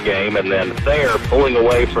place game, and then Thayer pulling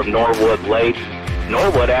away from Norwood late.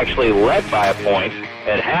 Norwood actually led by a point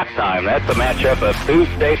at halftime. That's a matchup of 2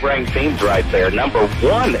 state-ranked teams right there. Number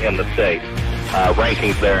 1 in the state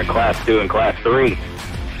rankings there in Class 2 and Class 3.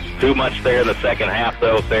 Too much there in the second half,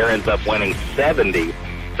 though. Thayer ends up winning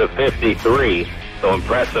 70-53. So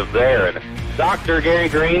impressive there. And Dr. Gary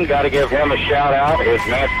Green, got to give him a shout-out. His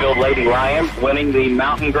Mansfield Lady Lions winning the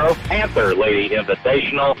Mountain Grove Panther Lady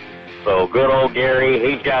Invitational. So good old Gary,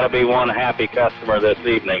 he's got to be one happy customer this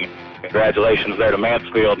evening. Congratulations there to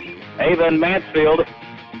Mansfield. Ava and Mansfield,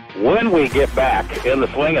 when we get back in the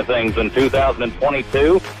swing of things in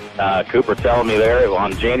 2022, Cooper telling me there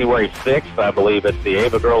on January 6th, I believe it's the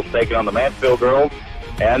Ava girls taking on the Mansfield girls.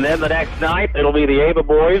 And then the next night, it'll be the Ava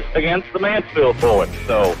boys against the Mansfield boys.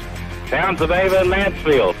 So towns of Ava and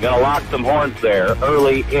Mansfield going to lock some horns there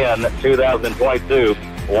early in 2022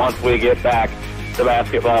 once we get back to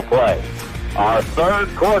basketball play. Our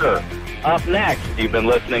third quarter up next. You've been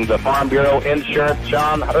listening to Farm Bureau Insurance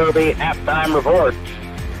John Herbie halftime report.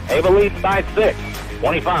 Ava leads by 6,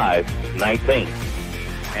 25-19.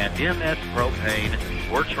 At MS Propane,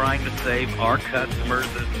 we're trying to save our customers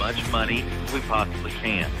as much money as we possibly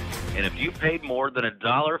can. And if you paid more than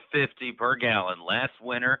 $1.50 per gallon last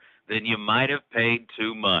winter, then you might have paid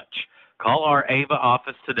too much. Call our Ava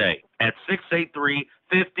office today at 683-5300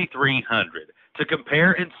 to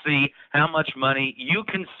compare and see how much money you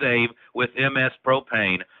can save with MS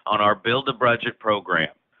Propane on our Build-A-Budget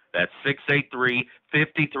program. That's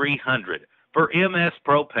 683-5300 for MS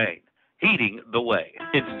Propane, heating the way.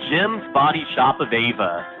 It's Jim's Body Shop of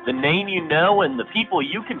Ava, the name you know and the people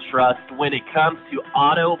you can trust when it comes to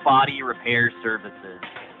auto body repair services.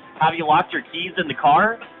 Have you lost your keys in the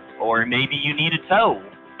car? Or maybe you need a tow?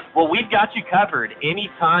 Well, we've got you covered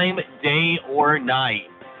anytime, day or night.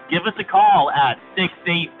 Give us a call at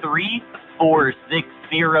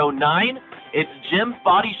 683-4609. It's Jim's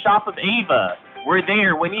Body Shop of Ava. We're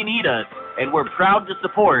there when you need us, and we're proud to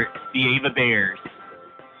support the Ava Bears.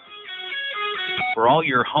 For all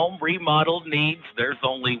your home remodeled needs, there's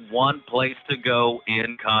only one place to go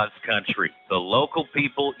in Cause Country. The local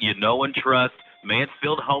people you know and trust,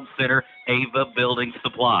 Mansfield Home Center, Ava Building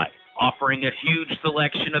Supply. Offering a huge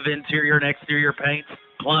selection of interior and exterior paints,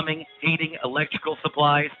 plumbing, heating, electrical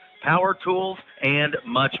supplies, power tools, and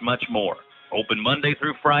much, much more. Open Monday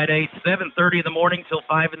through Friday, 7:30 in the morning till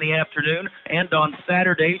 5 in the afternoon, and on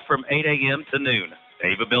Saturdays from 8 a.m. to noon.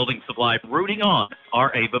 Ava Building Supply, rooting on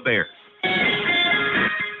our Ava Bears.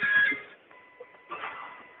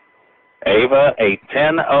 Ava, a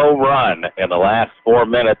 10-0 run in the last 4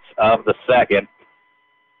 minutes of the second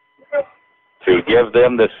to give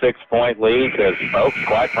them the 6-point lead, because, folks,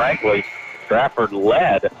 quite frankly, Strafford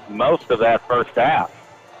led most of that first half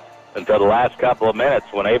until the last couple of minutes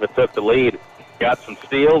when Ava took the lead. Got some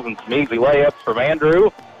steals and some easy layups from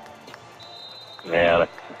Andrew. And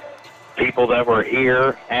people that were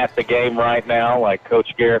here at the game right now, like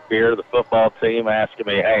Coach Garrett Beer, the football team, asking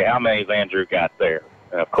me, hey, how many's Andrew got there?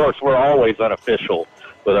 And, of course, we're always unofficial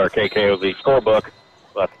with our KKOZ scorebook,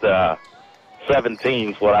 but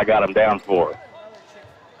 17's what I got him down for.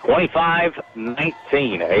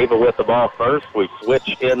 25-19. Ava with the ball first. We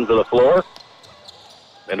switch into the floor.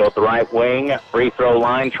 Into the right wing, free throw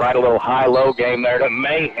line. Tried a little high-low game there to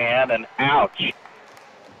Mahan, and ouch.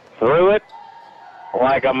 Threw it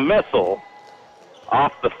like a missile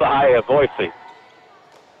off the thigh of Boise.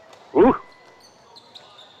 Woo.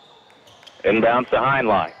 Inbounds to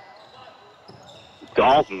Heinlein.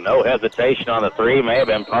 Dalton, no hesitation on the three. May have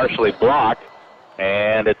been partially blocked.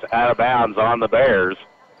 And it's out of bounds on the Bears.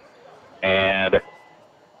 And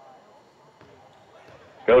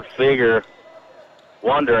Coach Seeger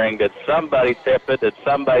wondering, did somebody tip it? Did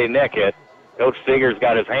somebody nick it? Coach Seeger's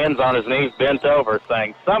got his hands on his knees bent over,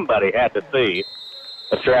 saying somebody had to see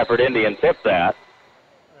a Strafford Indian tip that.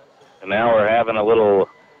 And now we're having a little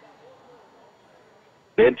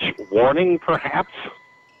bench warning, perhaps.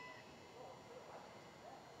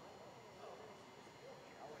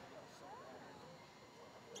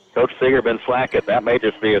 Coach Seeger been slacking. That may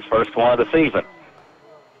just be his first one of the season.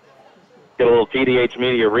 Get a little TDH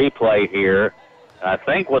Media replay here. I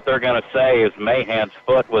think what they're going to say is Mahan's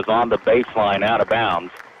foot was on the baseline out of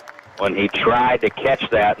bounds when he tried to catch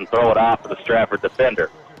that and throw it off to the Strafford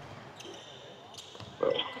defender.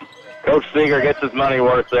 Coach Seeger gets his money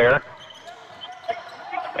worth there.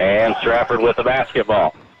 And Strafford with the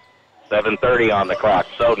basketball. 7:30 on the clock.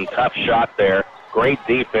 Soden, tough shot there. Great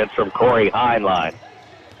defense from Corey Heinlein.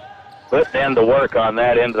 Put in to work on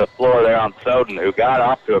that end of the floor there on Soden, who got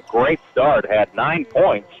off to a great start, had 9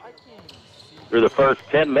 points through the first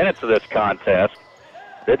 10 minutes of this contest.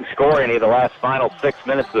 Didn't score any of the last final 6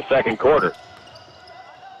 minutes of the second quarter.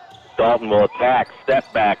 Dalton will attack,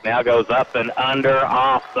 step back, now goes up and under,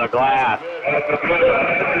 off the glass.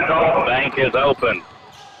 Bank is open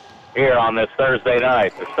here on this Thursday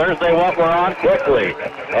night. It's Thursday what we're on quickly.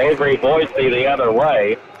 Avery Boise the other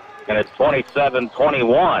way, and it's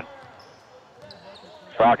 27-21.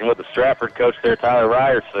 Talking with the Strafford coach there, Tyler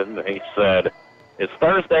Ryerson, he said, it's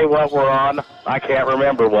Thursday what we're on. I can't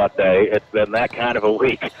remember what day. It's been that kind of a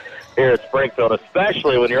week here at Springfield,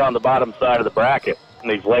 especially when you're on the bottom side of the bracket in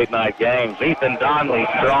these late-night games. Ethan Donnelly,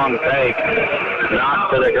 strong take,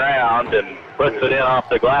 knocked to the ground and puts it in off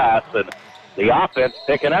the glass. And the offense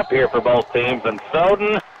picking up here for both teams. And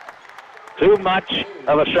Soden, too much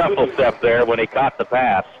of a shuffle step there when he caught the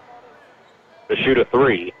pass to shoot a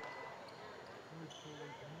three.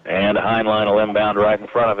 And Heinlein will inbound right in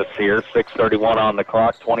front of us here. 6:31 on the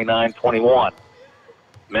clock, 29-21.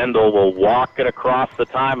 Mendel will walk it across the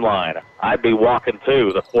timeline. I'd be walking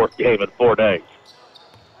too, the fourth game in 4 days.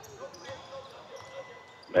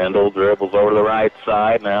 Mendel dribbles over to the right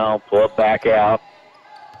side. Now pull it back out.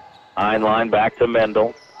 Heinlein back to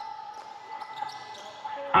Mendel.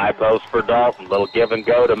 High post for Dalton. Little give and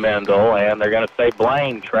go to Mendel, and they're going to say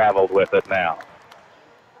Blaine traveled with it now.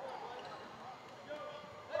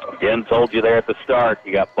 Again, told you there at the start,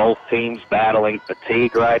 you got both teams battling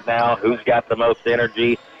fatigue right now. Who's got the most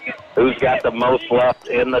energy? Who's got the most left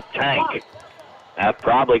in the tank? That's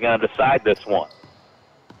probably going to decide this one.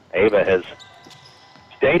 Ava has,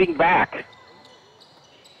 dating back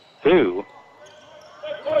to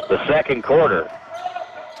the second quarter,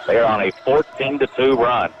 they're on a 14-2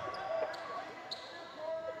 run.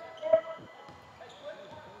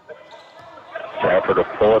 Strafford to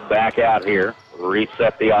pull it back out here,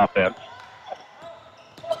 reset the offense.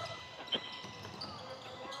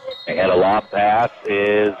 And a lob pass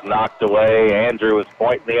is knocked away. Andrew is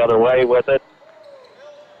pointing the other way with it.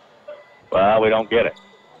 Well, we don't get it.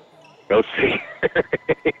 Go see.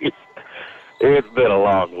 It's been a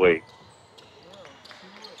long week.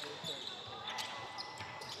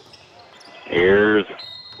 Here's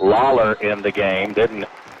Lawler in the game. Didn't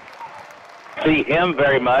see him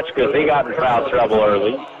very much because he got in foul trouble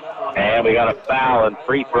early. And we got a foul and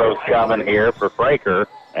free throws coming here for Fraker.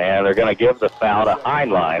 And they're going to give the foul to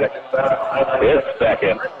Heinlein. His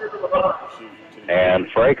second. And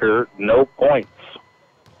Fraker, no points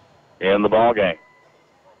in the ball game.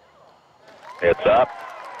 It's up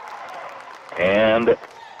and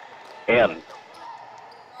in.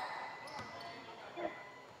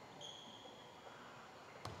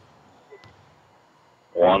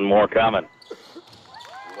 One more coming.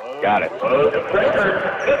 Got it.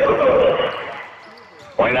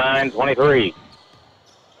 29-23.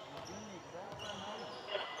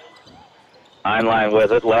 Heinlein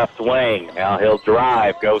with it, left wing. Now he'll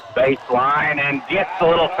drive, goes baseline, and gets a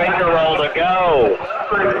little finger roll to go.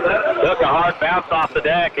 Took a hard bounce off the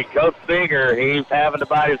deck, and Coach Seeger, he's having to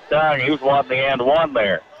bite his tongue. He was wanting the and one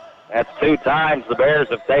there. That's 2 times the Bears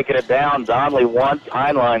have taken it down. Donnelly once,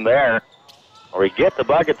 Heinlein there. Or he gets the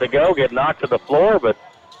bucket to go, get knocked to the floor, but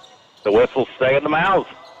the whistles stay in the mouths.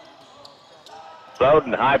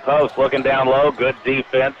 Bowden, high post, looking down low. Good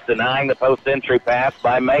defense, denying the post entry pass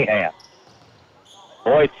by Mahan.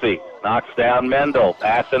 Boise knocks down Mendel.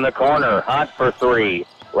 Pass in the corner. Hunt for 3.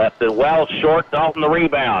 Left it well short. Dalton the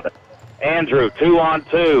rebound. Andrew,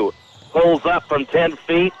 2-on-2. Pulls up from 10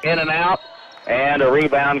 feet, in and out. And a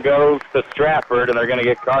rebound goes to Strafford, and they're going to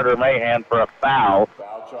get Carter Mahan for a foul.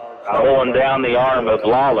 Pulling down the arm of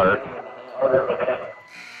Lawler.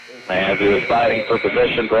 And he was fighting for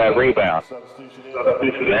position for that rebound.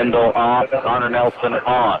 Mendel off, Connor Nelson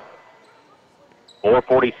on.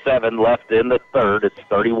 4:47 left in the third. It's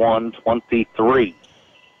 31-23.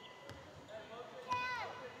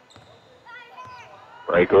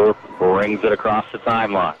 Breaker brings it across the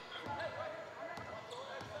timeline.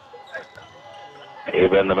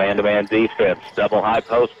 Even the man-to-man defense. Double high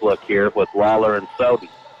post look here with Lawler and Soden.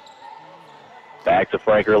 Back to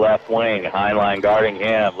Fraker left wing. Heinlein guarding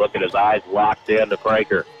him. Look at his eyes locked in to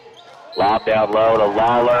Fraker. Lob down low to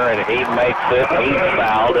Lawler, and he makes it. He's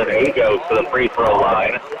fouled, and he goes to the free throw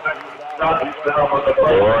line.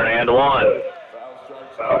 4-and-1.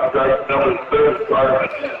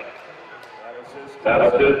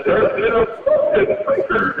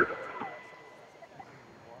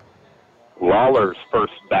 Lawler's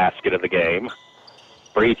first basket of the game.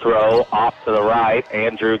 Free throw off to the right.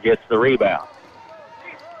 Andrew gets the rebound.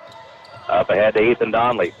 Up ahead to Ethan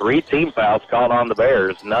Donnelly. 3 team fouls called on the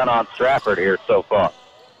Bears. None on Strafford here so far.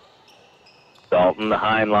 Dalton, the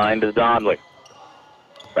Heinlein to Donnelly.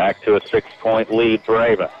 Back to a 6-point lead for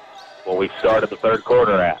Ava. Well, we started the third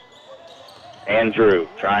quarter at. Andrew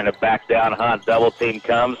trying to back down Hunt. Double team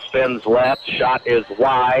comes, spins left. Shot is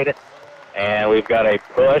wide. And we've got a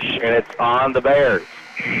push, and it's on the Bears.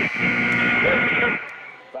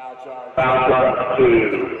 Foul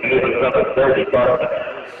to 30.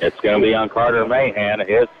 It's going to be on Carter Mahan,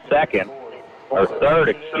 his third,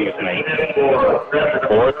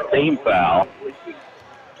 fourth team foul.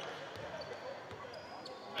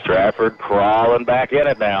 Strafford crawling back in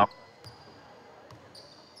it now.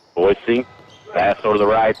 Boise, pass over the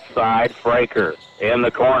right side. Fraker in the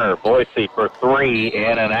corner. Boise for 3,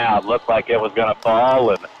 in and out. Looked like it was going to fall.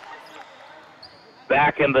 And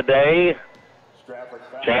back in the day,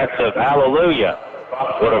 chance of hallelujah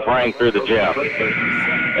would have rang through the gym.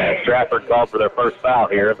 And Strafford called for their first foul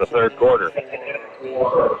here of the third quarter.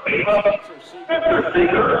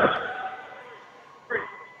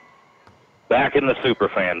 Back in the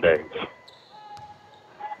Superfan days.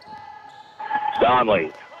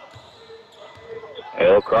 Donley.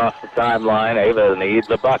 He'll cross the timeline. Ava needs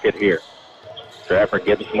a bucket here. Strafford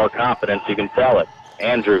getting some more confidence. You can tell it.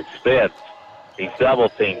 Andrews spins. He's double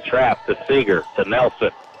teamed. Trapped to Seeger, to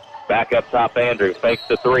Nelson. Back up top, Andrews. Fakes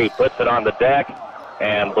the three. Puts it on the deck.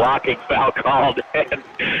 And blocking foul called.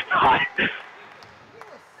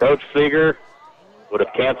 Coach Seeger would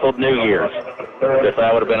have canceled New Year's if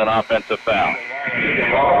that would have been an offensive foul.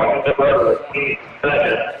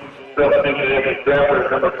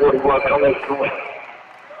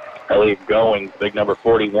 Elliot Goings, big number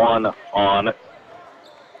 41 on.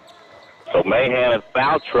 So Mahan in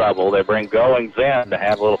foul trouble. They bring Goings in to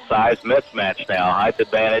have a little size mismatch now. Height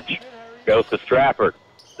advantage goes to Strafford.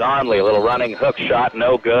 Donley, a little running hook shot,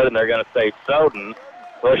 no good, and they're going to say Soden.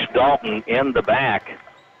 Push Dalton in the back.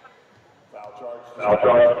 Foul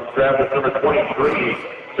charge, Strafford, number 23.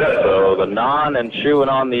 So the non and chewing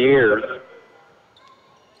on the ears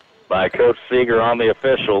by Coach Seeger on the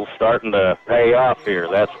officials starting to pay off here.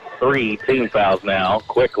 That's 3 team fouls now,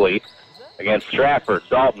 quickly, against Strafford.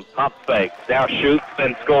 Dalton pump fakes, now shoots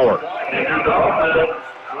and scores.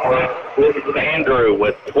 Andrew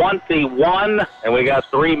with 21, and we got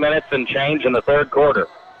 3 minutes and change in the third quarter.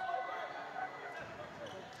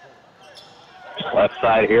 Left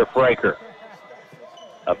side here, Fraker.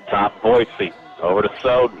 Up top, Boise. Over to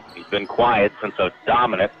Soden. He's been quiet since a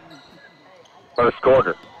dominant first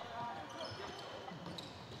quarter.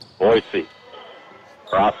 Boise.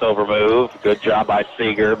 Crossover move. Good job by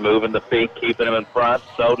Seeger. Moving the feet, keeping him in front.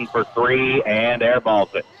 Soden for 3 and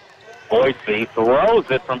airballs it. Boise throws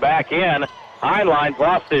it from back in. Heinlein's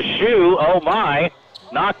lost his shoe. Oh, my.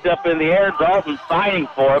 Knocked up in the air. Dalton fighting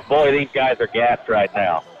for it. Boy, these guys are gassed right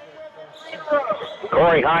now.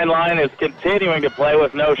 Corey Heinlein is continuing to play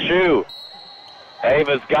with no shoe.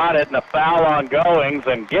 Ava's got it, and a foul on Goings,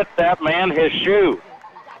 and get that man his shoe.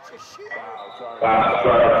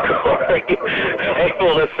 Corey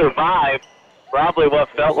able to survive probably what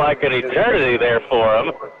felt like an eternity there for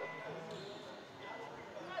him.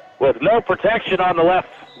 With no protection on the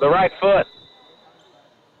right foot.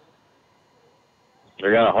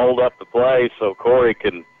 They're going to hold up the play so Corey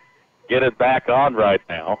can get it back on right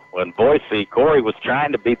now. When Boise, Corey was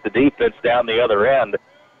trying to beat the defense down the other end,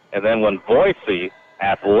 and then when Boise,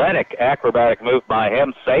 athletic, acrobatic move by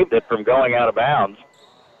him, saved it from going out of bounds.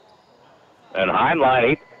 And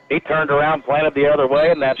Heinlein, he turned around, planted the other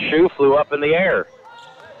way, and that shoe flew up in the air.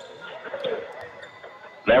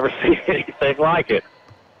 Never seen anything like it.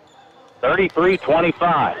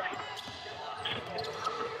 33-25.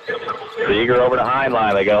 Seeger over to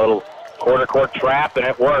Heinlein. They got a little quarter-court trap, and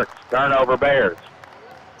it works. Turnover Bears.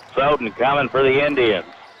 Soden coming for the Indians.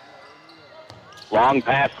 Long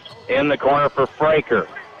pass in the corner for Fraker.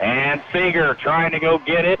 And Seeger trying to go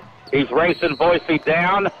get it. He's racing Boise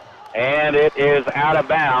down, and it is out of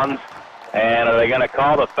bounds. And are they going to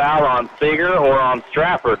call the foul on Seeger or on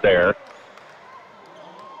Strafford there?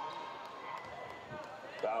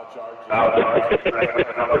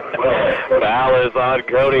 Foul is on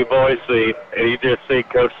Cody Boise, and you just see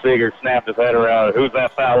Coach Seeger snap his head around. Who's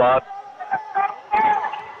that foul on?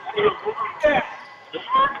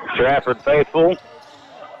 Strafford faithful.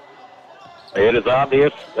 It is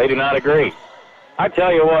obvious they do not agree. I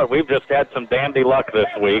tell you what, we've just had some dandy luck this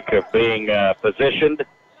week of being positioned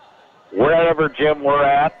wherever gym we're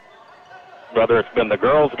at, whether it's been the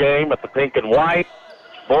girls' game at the pink and white,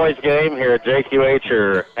 boys' game here at JQH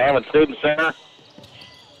or Hammons Student Center.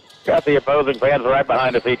 Got the opposing fans right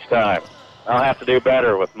behind us each time. I'll have to do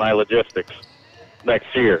better with my logistics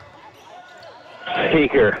next year.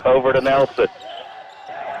 Seeger over to Nelson.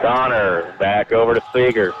 Connor back over to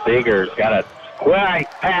Seeger. Seeger's got a quick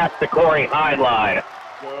pass to Corey Heinlein.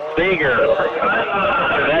 Seeger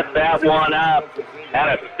set that one up.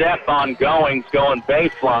 Had a step on Goings going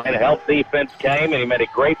baseline. Help defense came, and he made a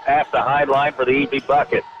great pass to Heinlein for the easy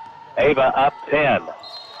bucket. Ava up 10.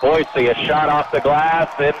 Boise, a shot off the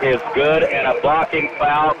glass. It is good, and a blocking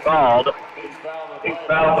foul called. And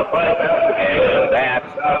that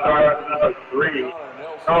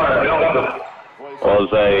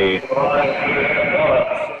was a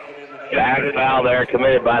back foul there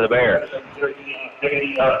committed by the Bears.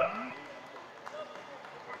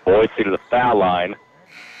 Boise to the foul line.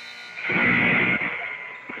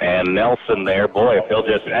 And Nelson there, boy, if he'll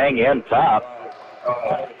just hang in top,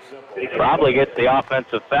 he probably gets the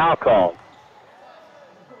offensive foul call.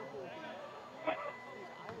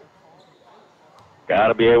 Got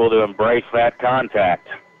to be able to embrace that contact.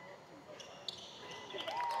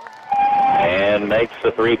 And makes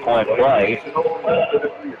the three-point play.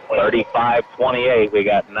 35-28. We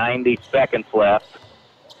got 90 seconds left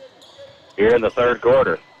here in the third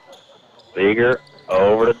quarter. Seeger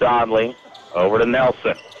over to Donnelly, over to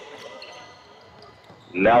Nelson.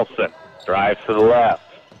 Nelson drives to the left,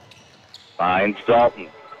 finds Dalton.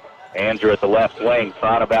 Andrew at the left wing,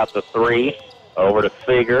 thought about the three, over to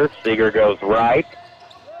Seeger. Seeger goes right.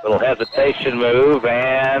 Little hesitation move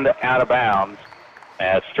and out of bounds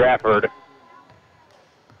as Strafford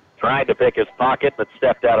tried to pick his pocket but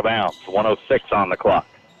stepped out of bounds. 1:06 on the clock.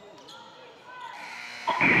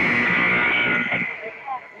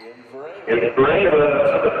 It's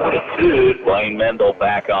Ava, 22. Blaine Mendel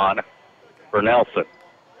back on for Nelson.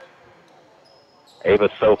 Ava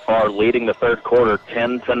so far leading the third quarter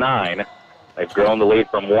 10-9. They've grown the lead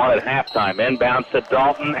from 1 at halftime. Inbounds to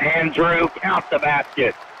Dalton. Andrew count the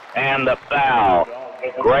basket and the foul.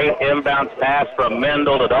 Great inbounds pass from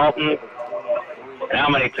Mendel to Dalton. How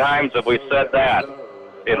many times have we said that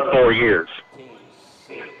in 4 years?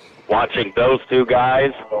 Watching those two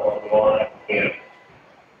guys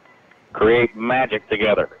create magic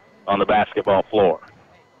together on the basketball floor.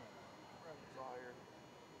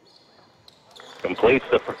 Completes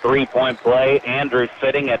the three-point play. Andrew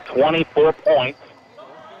sitting at 24 points.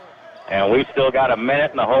 And we've still got a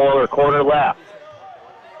minute and a whole other quarter left.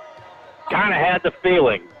 Kind of had the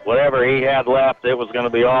feeling whatever he had left, it was going to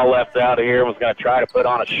be all left out of here and was going to try to put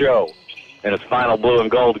on a show in his final blue and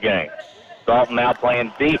gold game. Dalton now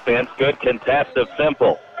playing defense. Good contest of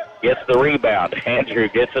Simple. Gets the rebound. Andrew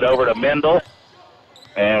gets it over to Mendel.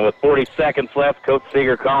 And with 40 seconds left, Coach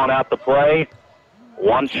Seeger calling out the play.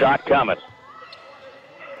 One shot coming.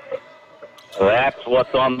 That's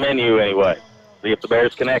what's on the menu anyway. See if the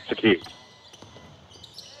Bears can execute.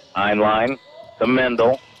 Heinlein to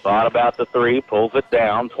Mendel. Thought about the three. Pulls it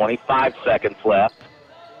down. 25 seconds left.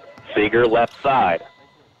 Seeger left side.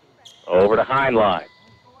 Over to Heinlein.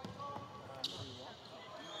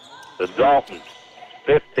 To Dalton.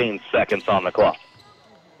 15 seconds on the clock.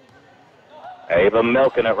 Ava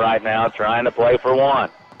milking it right now, trying to play for one.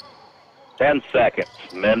 10 seconds.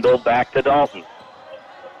 Mendel back to Dalton.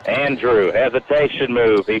 Andrew, hesitation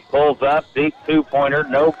move. He pulls up, deep two-pointer,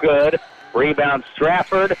 no good. Rebound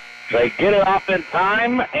Strafford. They get it off in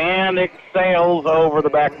time, and it sails over the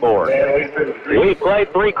backboard. We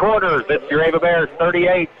played 3 quarters. It's your Ava Bears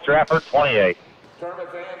 38, Strafford 28.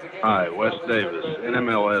 Hi, Wes Davis,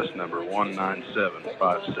 NMLS number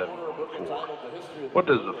 1975714. What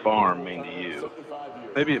does the farm mean to you?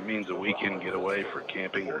 Maybe it means a weekend getaway for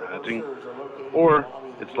camping or hunting, or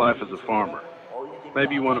it's life as a farmer.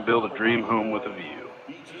 Maybe you want to build a dream home with a view.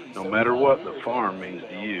 No matter what the farm means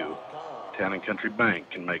to you, Town & Country Bank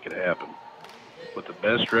can make it happen. With the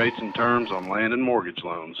best rates and terms on land and mortgage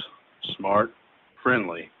loans, smart,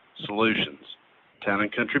 friendly solutions. Town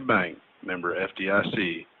 & Country Bank, member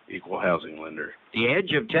FDIC, equal housing lender. The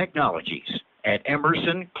edge of technologies at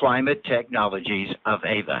Emerson Climate Technologies of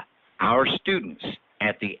Ava. Our students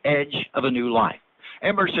at the edge of a new life.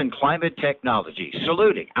 Emerson Climate Technologies,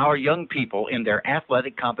 saluting our young people in their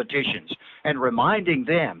athletic competitions and reminding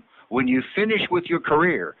them, when you finish with your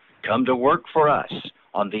career, come to work for us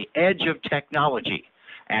on the edge of technology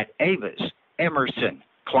at Ava's Emerson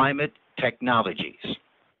Climate Technologies.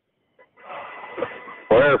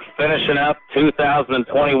 We're finishing up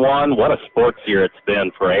 2021. What a sports year it's been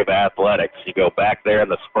for Ava Athletics. You go back there in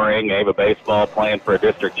the spring, Ava baseball playing for a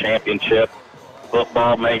district championship,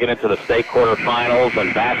 football making it to the state quarterfinals,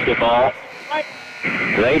 and basketball.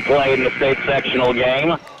 They played in the state sectional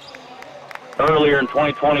game earlier in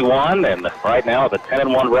 2021, and right now with a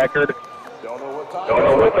 10-1 record.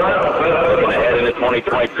 Looking ahead into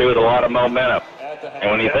 2022 with a lot of momentum.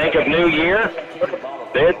 And when you think of New Year,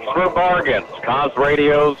 bids for bargains. Cause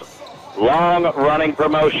Radio's long-running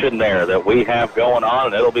promotion there that we have going on,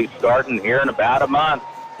 and it'll be starting here in about a month.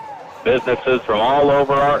 Businesses from all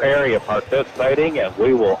over our area participating, and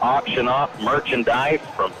we will auction off merchandise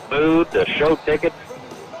from food to show tickets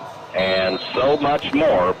and so much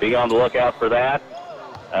more. Be on the lookout for that.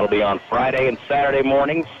 That'll be on Friday and Saturday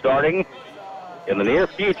mornings starting in the near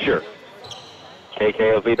future.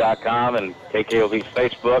 KKOZ.com and KKOZ's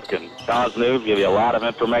Facebook and Cause News give you a lot of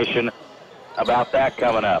information about that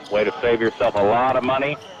coming up. Way to save yourself a lot of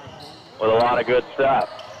money with a lot of good stuff.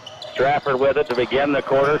 Strafford with it to begin the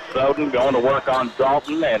quarter. Soden going to work on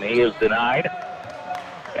Dalton, and he is denied.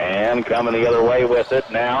 And coming the other way with it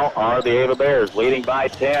now are the Ava Bears, leading by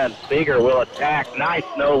 10. Seeger will attack. Nice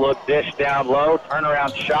no-look dish down low.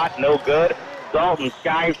 Turnaround shot, no good. Dalton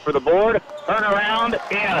skies for the board. Turnaround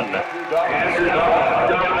in.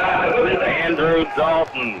 Andrew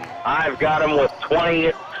Dalton. I've got him with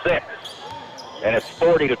 26. And it's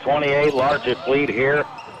 40-28, largest lead here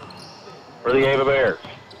for the Ava Bears.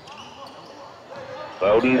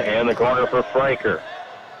 Bowden in the corner for Fraker.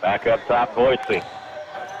 Back up top, Boise.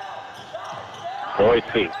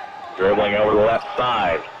 Boise dribbling over the left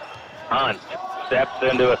side. Hunt steps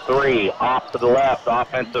into a three, off to the left,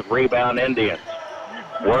 offensive rebound Indians.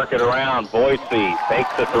 Work it around, Boise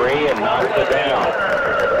takes a three and knocks it down.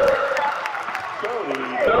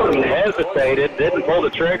 Cody hesitated, didn't pull the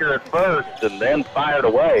trigger at first, and then fired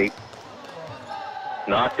away.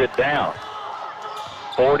 Knocked it down.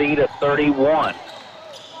 40-31.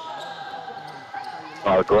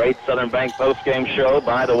 Our great Southern Bank postgame show,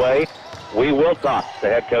 by the way. We will talk to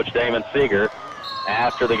head coach Damon Seeger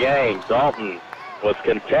after the game. Dalton was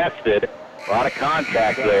contested. A lot of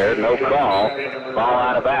contact there, no call. Ball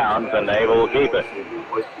out of bounds, and Ava will keep it.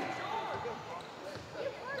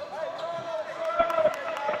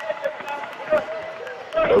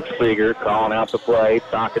 Coach Seeger calling out the play,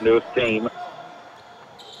 talking to his team.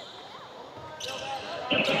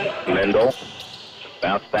 Mendel,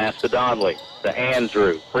 bounce pass to Donnelly, to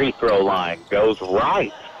Andrew, free throw line, goes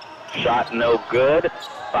right. Shot no good.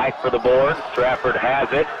 Fight for the board. Strafford has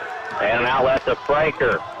it. And an outlet to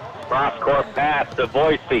Fraker. Cross-court pass to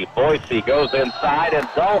Boise. Boise goes inside, and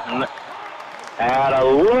Dalton had a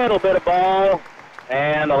little bit of ball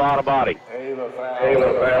and a lot of body. Ava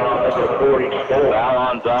foul number 44. Foul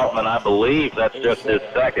on Dalton, and I believe that's just his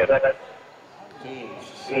second.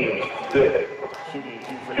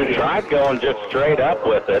 He tried going just straight up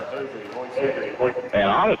with it. And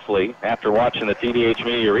honestly, after watching the TDH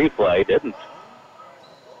Media replay, didn't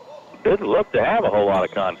look to have a whole lot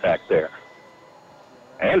of contact there.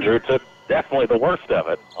 Andrew took definitely the worst of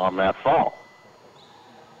it on that fall.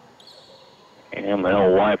 And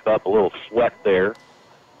they'll wipe up a little sweat there.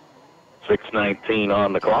 6:19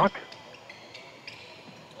 on the clock.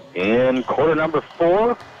 In quarter number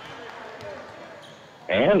 4.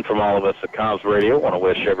 And from all of us at Cavs Radio, I want to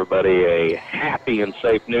wish everybody a happy and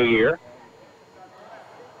safe New Year.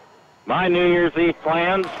 My New Year's Eve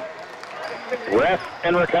plans, rest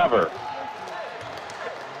and recover.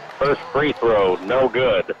 First free throw, no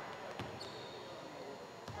good.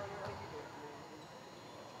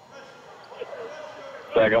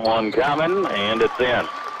 Second one coming, and it's in.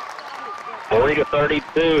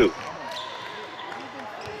 40-32.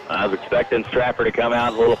 I was expecting Strafford to come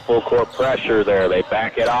out, a little full court pressure there. They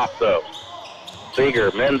back it off, though.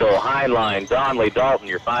 Seeger, Mendel, Heinlein, Donnelly, Dalton,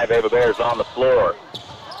 your 5 Ava Bears on the floor.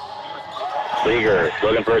 Seeger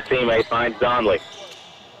looking for a teammate, finds Donnelly.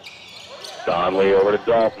 Donnelly over to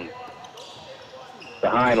Dalton. The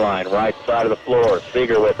Heinlein, right side of the floor.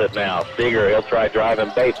 Seeger with it now. Seeger, he'll try driving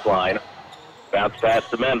baseline. Bounce pass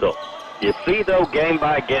to Mendel. You see, though, game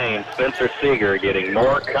by game, Spencer Seeger getting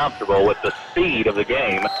more comfortable with the speed of the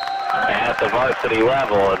game at the varsity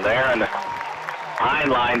level. And there, and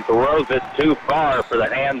Heinlein throws it too far for the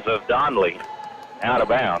hands of Donnelly. Out of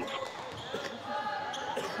bounds.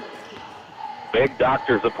 Big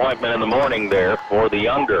doctor's appointment in the morning there for the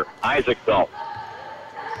younger Isaac Dalton.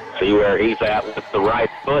 See where he's at with the right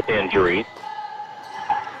foot injury.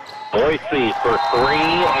 Boise for 3,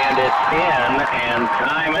 and it's in, and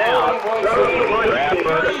timeout.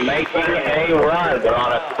 Strafford making a run. They're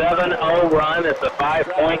on a 7-0 run. It's a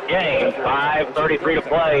 5-point game. 5:33 to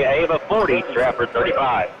play. Ava 40, Strafford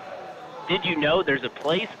 35. Did you know there's a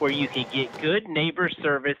place where you can get good neighbor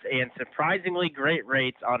service and surprisingly great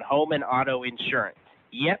rates on home and auto insurance?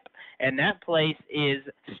 Yep, and that place is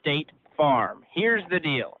State Farm. Here's the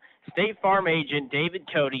deal. State Farm agent David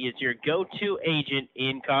Cody is your go-to agent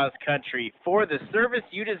in Cause Country for the service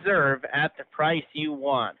you deserve at the price you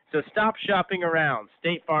want. So stop shopping around.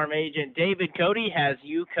 State Farm agent David Cody has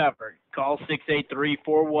you covered. Call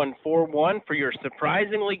 683-4141 for your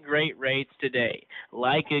surprisingly great rates today.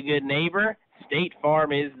 Like a good neighbor, State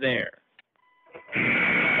Farm is there.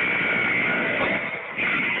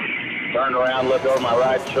 Turned around, looked over my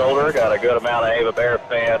right shoulder. Got a good amount of Ava Bear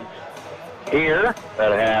fans here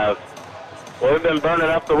that have, well, we've been burning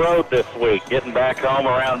up the road this week, getting back home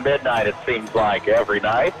around midnight, it seems like, every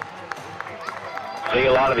night. See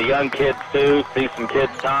a lot of the young kids, too. See some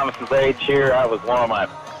kids Thomas's age here. That was one of my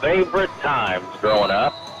favorite times growing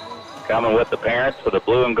up, coming with the parents for the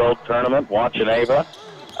Blue and Gold Tournament, watching Ava.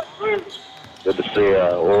 Good to see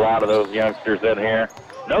a lot of those youngsters in here.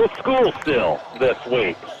 No school still this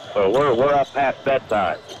week, so we're up past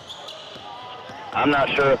bedtime. I'm not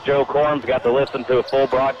sure if Joe Corm's got to listen to a full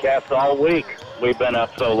broadcast all week. We've been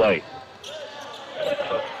up so late.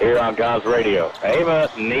 Here on Cavs Radio.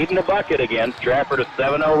 Ava needing a bucket again. Strafford a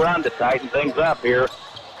 7-0 run to tighten things up here.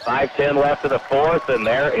 5:10 left of the fourth, and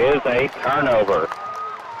there is a turnover.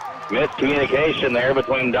 Miscommunication there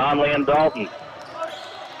between Donnelly and Dalton.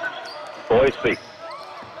 Boise.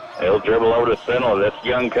 He'll dribble over to Sinnoh. This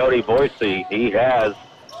young Cody Boise, he has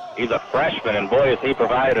He's a freshman, and boy, has he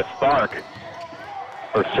provided a spark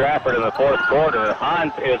for Strafford in the fourth quarter.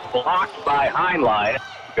 Hunt is blocked by Heinlein.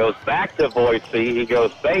 Goes back to Boise. He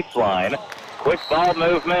goes baseline. Quick ball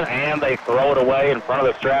movement, and they throw it away in front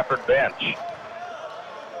of the Strafford bench.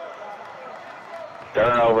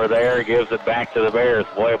 Turnover there, gives it back to the Bears.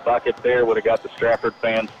 Boy, a bucket there would have got the Strafford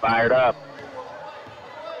fans fired up.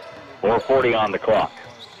 4:40 on the clock.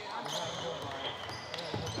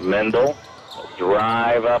 Mendel,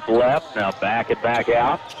 drive up left, now back it back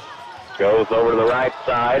out. Goes over to the right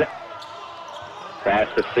side. Pass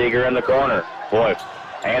to Seeger in the corner. Boy,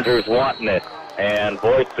 Andrews wanting it. And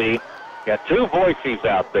Boise, got two Boise's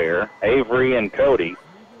out there, Avery and Cody.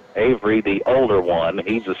 Avery, the older one,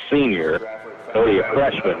 he's a senior. Cody, a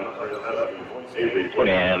freshman.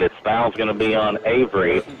 And its foul's going to be on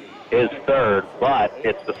Avery, his third, but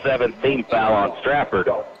it's the 17th foul on Strafford.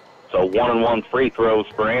 So 1-and-1 free throws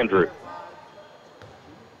for Andrew.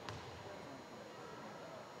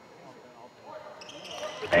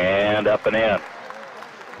 And up and in.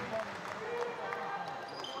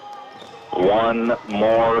 One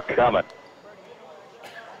more coming.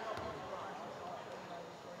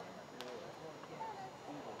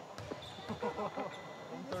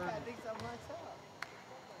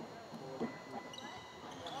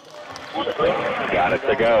 Got it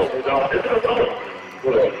to go.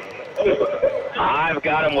 I've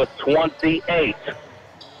got him with 28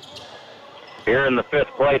 here in the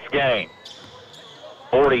fifth place game.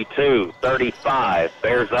 42-35.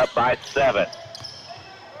 Bears up by 7.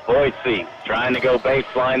 Boise trying to go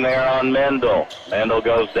baseline there on Mendel. Mendel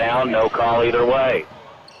goes down, no call either way.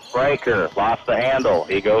 Breaker lost the handle.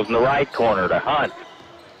 He goes in the right corner to Hunt.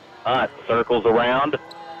 Hunt circles around,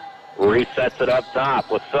 resets it up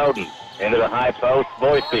top with Soden into the high post,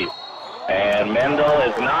 Boise. And Mendel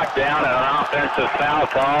is knocked down and an offensive foul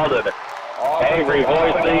called. And Avery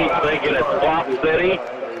Boise thinking it's Swamp City.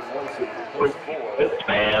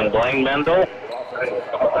 And Blaine Mendel.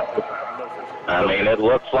 I mean, it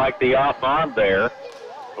looks like the off arm there.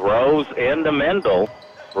 Throws into Mendel,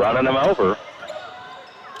 running him over.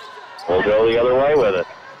 We'll go the other way with it.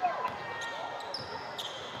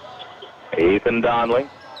 Ethan Donnelly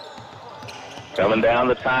coming down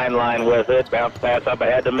the timeline with it. Bounce pass up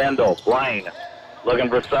ahead to Mendel. Blaine looking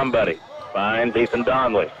for somebody. Finds Ethan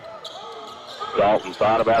Donnelly. Dalton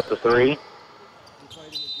thought about the three.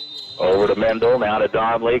 Over to Mendel, now to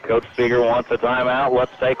Donnelly. Coach Seeger wants a timeout.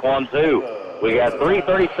 Let's take one, too. We got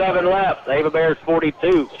 3:37 left. Ava Bears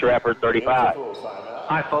 42, Strafford 35.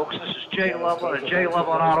 Hi, folks. This is Jay Loveland at Jay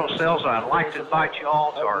Loveland Auto Sales, and I'd like to invite you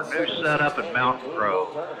all to our new setup in Mountain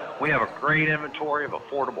Grove. We have a great inventory of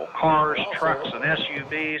affordable cars, trucks, and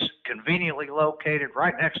SUVs, conveniently located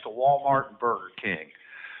right next to Walmart and Burger King.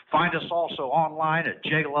 Find us also online at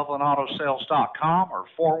jlovelandautosales.com or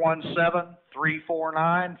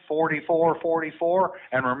 417-349-4444.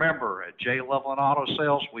 And remember, at J. Loveland Auto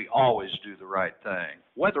Sales, we always do the right thing.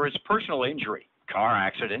 Whether it's personal injury, car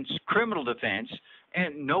accidents, criminal defense,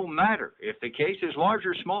 and no matter if the case is large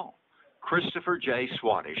or small, Christopher J.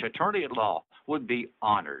 Swadesh, attorney at law, would be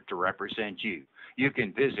honored to represent you. You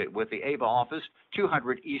can visit with the Ava office,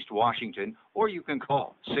 200 East Washington, or you can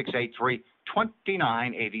call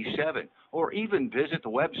 683-2987, or even visit the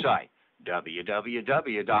website,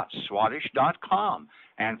 www.swadesh.com.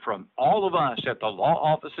 And from all of us at the law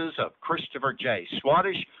offices of Christopher J.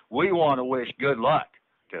 Swadesh, we want to wish good luck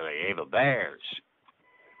to the Ava Bears.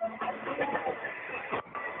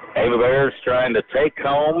 Ava Bears trying to take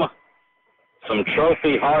home some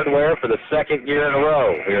trophy hardware for the second year in a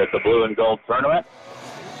row here at the Blue and Gold Tournament.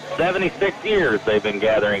 76 years they've been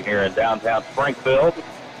gathering here in downtown Springfield.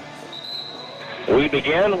 We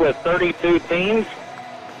begin with 32 teams.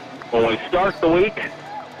 When we start the week,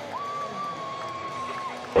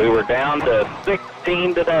 we were down to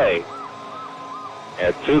 16 today.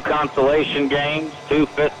 Had 2 consolation games, 2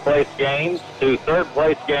 fifth-place games, 2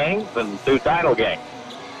 third-place games, and 2 title games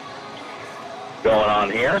going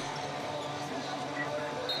on here.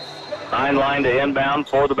 9 line to inbound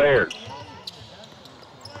for the Bears.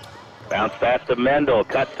 Bounce pass to Mendel,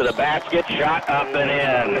 cuts to the basket, shot up and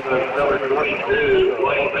in.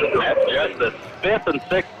 That's just the 5th and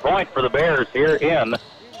 6th point for the Bears here in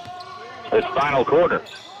this final quarter.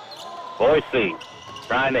 Boise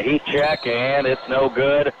trying to heat check, and it's no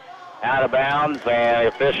good. Out of bounds, and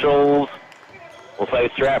officials will say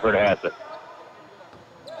Strafford has it.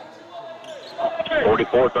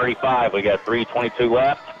 44-35, we got 3:22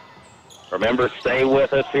 left. Remember, stay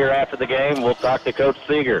with us here after the game. We'll talk to Coach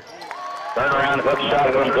Seeger. Turnaround hook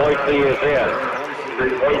shot from Boise is in.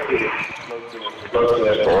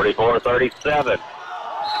 44-37.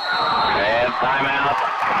 And timeout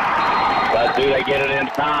But do they get it in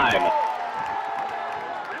time?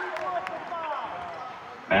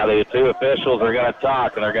 Now the two officials are going to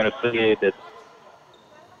talk, and they're going to see that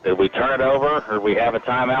did we turn it over or we have a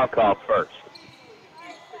timeout called first.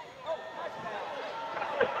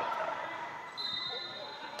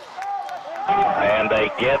 And they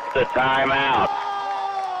get the timeout.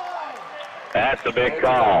 That's a big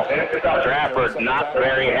call. Strafford not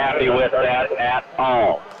very happy with that at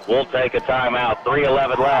all. We'll take a timeout.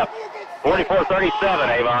 3:11 left.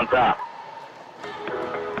 44-37, Ava on top.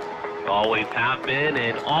 Always have been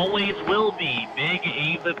and always will be big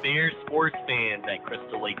Ava Bears sports fans at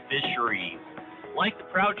Crystal Lake Fisheries. Like the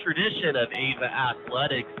proud tradition of Ava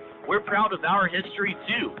Athletics, we're proud of our history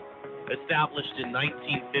too. Established in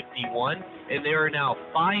 1951, and there are now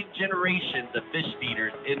 5 generations of fish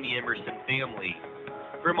feeders in the Emerson family.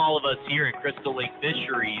 From all of us here at Crystal Lake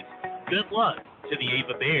Fisheries, good luck to the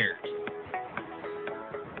Ava Bears.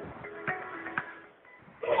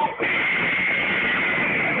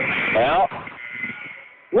 Well,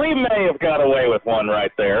 we may have got away with one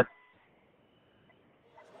right there.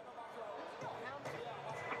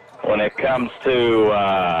 When it comes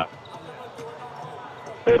to,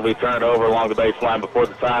 did we turn it over along the baseline before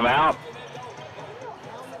the timeout?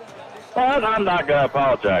 Well, I'm not going to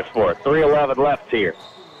apologize for it. 3:11 left here.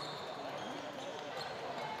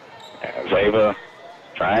 As Ava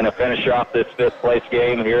trying to finish off this 5th place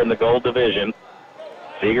game here in the Gold Division.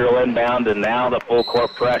 Seagull inbound, and now the full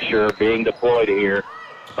court pressure being deployed here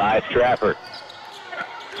by Strafford.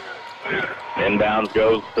 Inbounds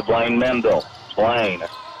goes to Blaine Mendel. Blaine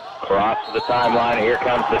crosses the timeline. Here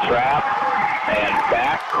comes the trap, and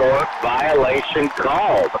backcourt violation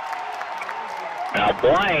called. Now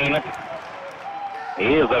Blaine,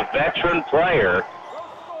 he is a veteran player,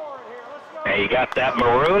 and you got that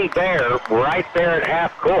maroon bear right there at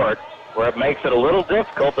half court, where it makes it a little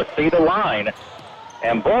difficult to see the line.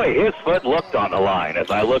 And boy, his foot looked on the line. As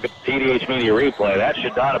I look at the TDH Media replay, that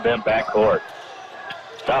should not have been backcourt.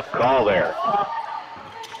 Tough call there.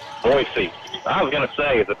 Boise, I was going to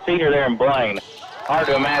say, as a senior there in Blaine, hard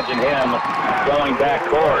to imagine him going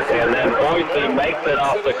backcourt. And then Boise makes it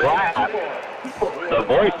off the glass. The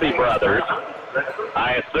Boise brothers,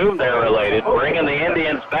 I assume they're related, bringing the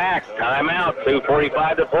Indians back. Timeout,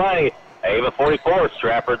 2:45 to play. Ava 44,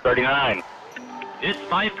 Strafford 39. It's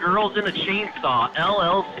 5 Girls and a Chainsaw,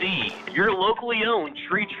 LLC, your locally owned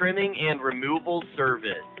tree trimming and removal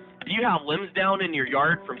service. Do you have limbs down in your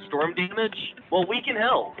yard from storm damage? Well, we can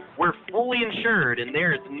help. We're fully insured, and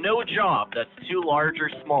there is no job that's too large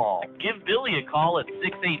or small. Give Billy a call at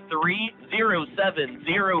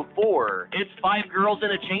 683-0704. It's 5 Girls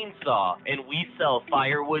and a Chainsaw, and we sell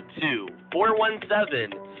firewood too.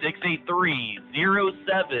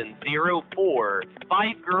 417-683-0704.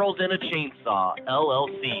 5 Girls and a Chainsaw,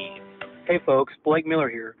 LLC. Hey folks, Blake Miller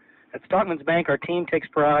here. At Stockman's Bank, our team takes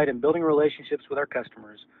pride in building relationships with our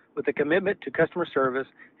customers with a commitment to customer service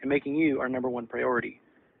and making you our #1 priority.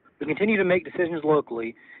 We continue to make decisions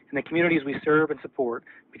locally in the communities we serve and support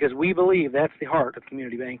because we believe that's the heart of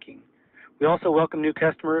community banking. We also welcome new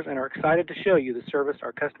customers and are excited to show you the service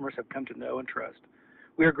our customers have come to know and trust.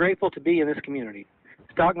 We are grateful to be in this community.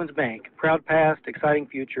 Stockman's Bank, proud past, exciting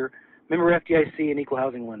future, member FDIC and equal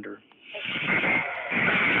housing lender.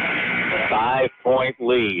 5-point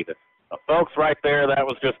lead. Now, folks, right there, that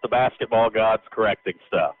was just the basketball gods correcting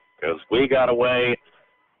stuff, because we got away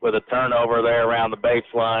with a turnover there around the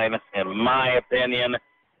baseline, in my opinion,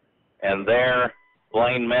 and there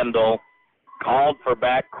Blaine Mendel called for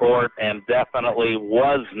backcourt and definitely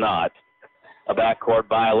was not a backcourt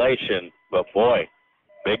violation. But, boy,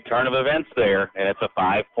 big turn of events there, and it's a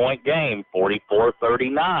 5-point game,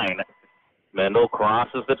 44-39. Mendel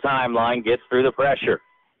crosses the timeline, gets through the pressure.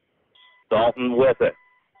 Dalton with it.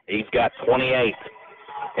 He's got 28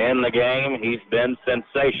 in the game. He's been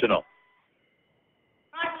sensational.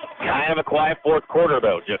 Kind of a quiet 4th quarter,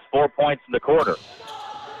 though. Just 4 points in the quarter.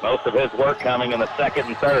 Most of his work coming in the 2nd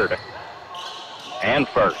and 3rd. And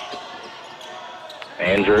 1st.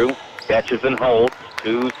 Andrew catches and holds.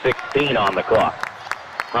 2:16 on the clock.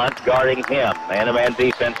 Hunt guarding him. Man-to-man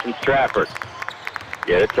defense from Strafford.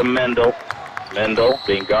 Get it to Mendel. Mendel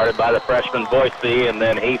being guarded by the freshman Boise, and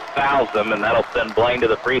then he fouls him, and that'll send Blaine to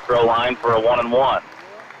the free throw line for a 1-and-1.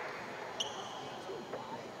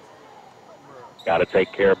 Got to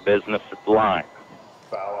take care of business at the line.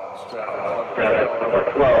 Number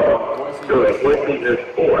 12, Boise is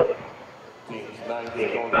 4th.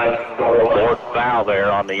 4th foul there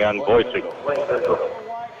on the young Boise.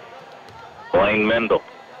 Blaine Mendel.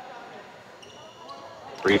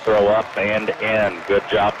 Free throw up and in. Good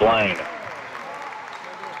job, Blaine.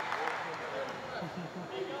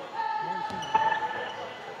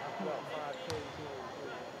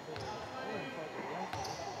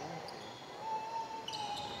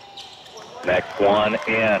 Next one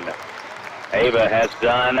in. Ava has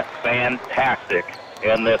done fantastic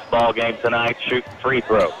in this ball game tonight, shooting free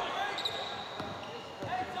throws.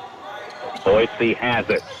 Boise has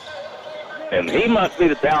it. And he must be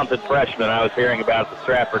the talented freshman I was hearing about at the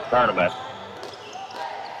Strafford tournament.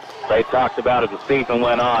 They talked about as the season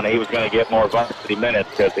went on, he was going to get more varsity minutes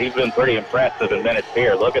because he's been pretty impressive in minutes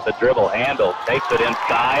here. Look at the dribble handle, takes it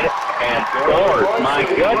inside, and scores. My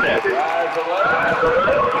goodness.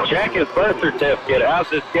 Check his birth certificate. How's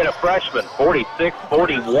this kid a freshman?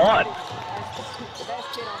 46-41.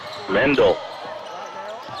 Mendel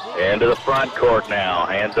into the front court now.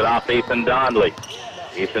 Hands it off Ethan Donnelly.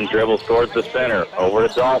 Ethan dribbles towards the center. Over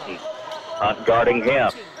to Dalton. Hunt guarding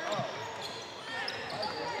him.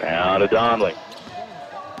 Now to Donnelly.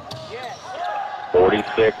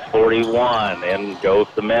 46-41. In goes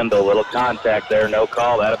to Mendel. Little contact there. No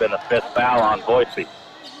call. That would have been the 5th foul on Boise.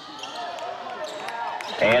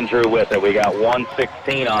 Andrew with it. We got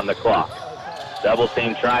 1:16 on the clock. Double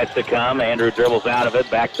team tries to come. Andrew dribbles out of it.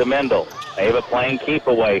 Back to Mendel. Ava playing keep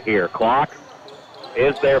away here. Clock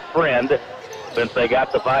is their friend since they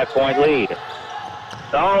got the 5-point lead.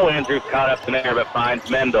 Oh, Andrew's caught up in there but finds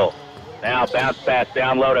Mendel. Now bounce pass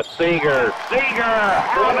down low to Seeger. Seeger!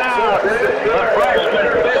 How about the freshman,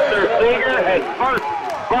 Mr. Seeger, his first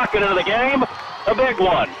bucket of the game. A big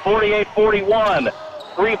one, 48-41.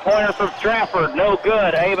 Three-pointer from Strafford, no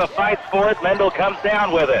good. Ava fights for it. Mendel comes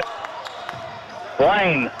down with it.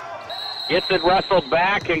 Blaine gets it wrestled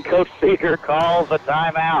back, and Coach Seeger calls a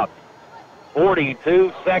timeout.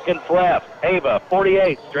 42 seconds left. Ava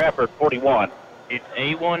 48, Strafford 41. It's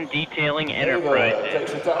A1 Detailing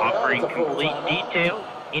Enterprises, offering complete details,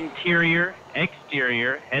 interior,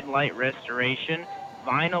 exterior, headlight restoration,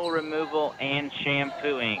 vinyl removal, and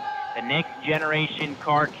shampooing. The next generation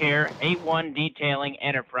car care, A1 Detailing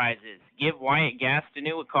Enterprises. Give Wyatt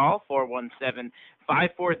Gastineau a call,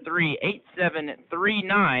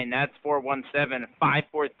 417-543-8739. That's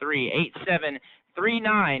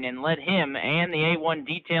 417-543-8739, and let him and the A1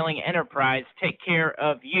 Detailing Enterprise take care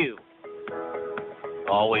of you.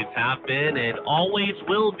 Always have been and always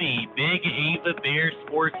will be big Ava Bears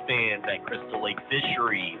sports fans at Crystal Lake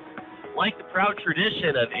Fisheries. Like the proud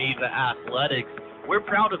tradition of Ava Athletics, we're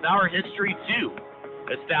proud of our history too.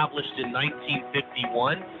 Established in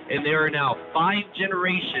 1951, and there are now 5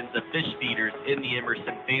 generations of fish feeders in the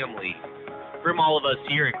Emerson family. From all of us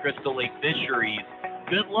here at Crystal Lake Fisheries,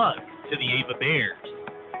 good luck to the Ava Bears.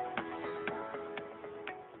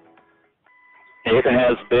 It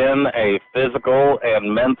has been a physical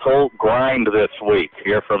and mental grind this week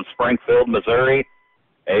here from Springfield, Missouri.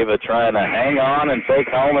 Ava trying to hang on and take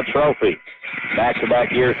home a trophy.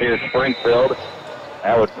 Back-to-back years here at Springfield.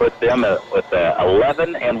 That would put them with an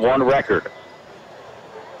 11-1 record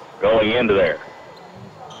going into there.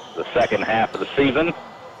 The second half of the season.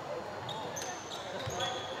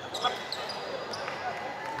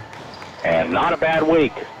 And not a bad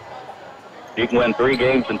week. You can win 3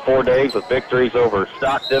 games in 4 days with victories over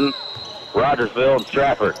Stockton, Rogersville, and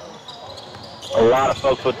Strafford. A lot of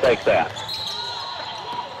folks would take that.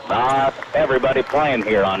 Not everybody playing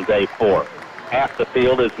here on day 4. Half the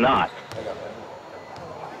field is not.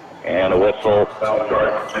 And a whistle.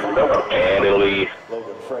 And it'll be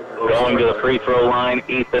going to the free throw line,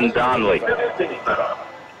 Ethan Donnelly.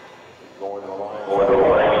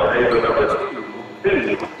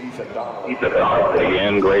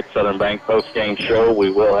 Again, Great Southern Bank post-game show.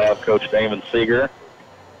 We will have Coach Damon Seeger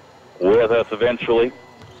with us eventually.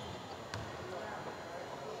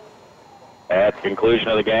 At the conclusion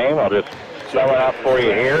of the game, I'll just spell it out for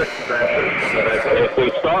you here. If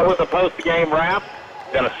we start with the post-game wrap,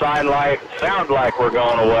 it's going to sound like we're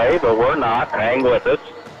going away, but we're not. Hang with us,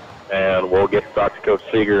 and we'll get to talk to Coach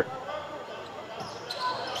Seeger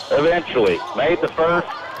eventually. Made the first,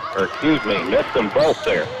 missed them both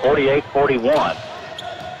there, 48-41.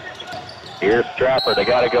 Here's Strafford. They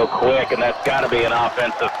got to go quick, and that's got to be an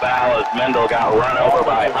offensive foul as Mendel got run over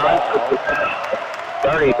by Hunt.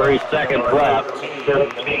 33 seconds left.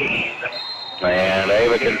 And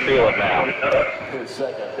Ava can feel it now.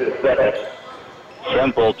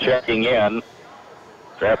 Simple checking in.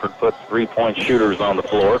 Strafford puts 3-point shooters on the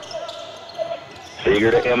floor.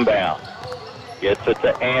 Seeger to inbound. Gets it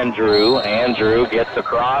to Andrew. Andrew gets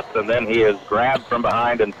across, and then he is grabbed from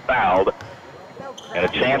behind and fouled. And a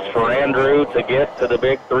chance for Andrew to get to the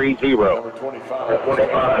big 3-0.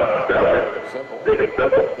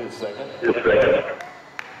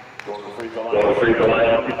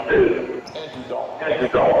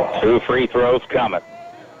 2 free throws coming.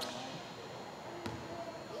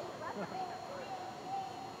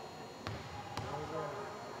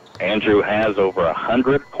 Andrew has over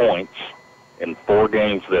 100 points in 4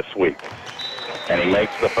 games this week. And he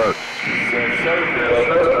makes the first.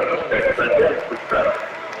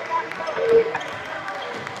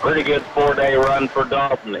 Pretty good 4-day run for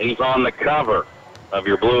Dalton. He's on the cover of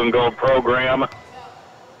your blue and gold program.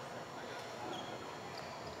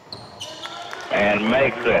 And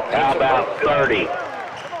makes it. How about 30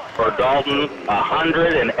 for Dalton?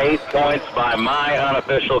 108 points by my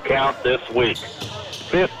unofficial count this week.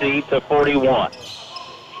 50-41.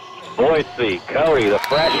 Boise, Cody, the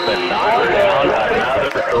freshman, knocks down another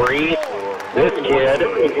 3. This kid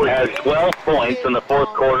has 12 points in the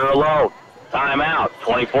 4th quarter alone. Timeout,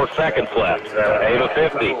 24 seconds left. Ava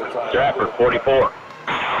 50, Strafford 44.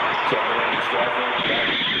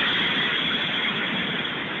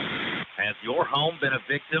 Has your home been a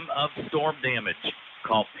victim of storm damage?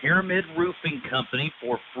 Call Pyramid Roofing Company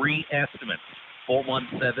for free estimates.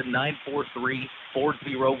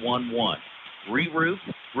 417-943-4011. Re-roofs,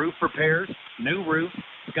 roof repairs, new roofs,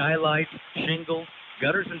 skylights, shingles,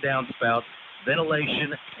 gutters and downspouts,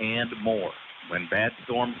 ventilation, and more. When bad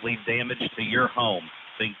storms leave damage to your home,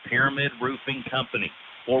 think Pyramid Roofing Company.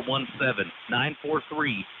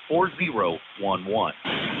 417-943-4011.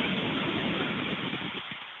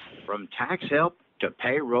 From tax help to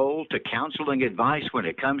payroll to counseling advice when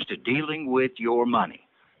it comes to dealing with your money.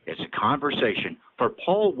 It's a conversation for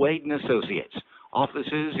Paul Wade and Associates.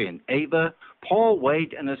 Offices in Ava, Paul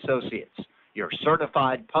Wade and Associates, your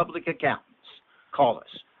certified public accountants. Call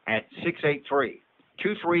us at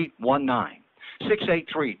 683-2319,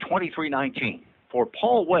 683-2319 for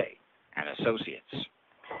Paul Wade and Associates.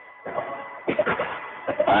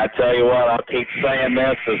 I tell you what, I'll keep saying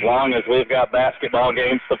this as long as we've got basketball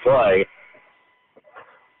games to play.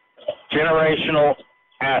 Generational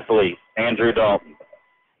athlete, Andrew Dalton.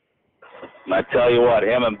 And I tell you what,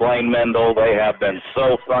 him and Blaine Mendel, they have been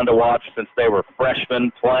so fun to watch since they were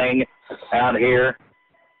freshmen playing out here.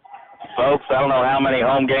 Folks, I don't know how many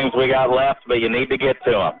home games we got left, but you need to get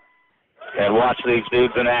to them and watch these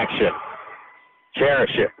dudes in action.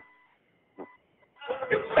 Cherish it.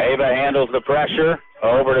 Ava handles the pressure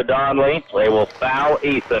over to Donley. They will foul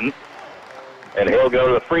Ethan, and he'll go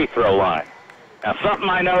to the free throw line. Now, something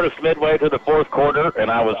I noticed midway through the 4th quarter, and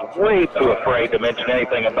I was way too afraid to mention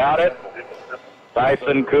anything about it.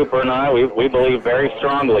 Tyson, Cooper, and I, we believe very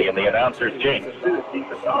strongly in the announcer's jinx.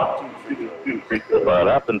 But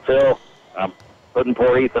up until I'm putting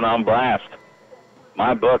poor Ethan on blast,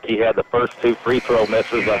 my book, he had the first 2 free throw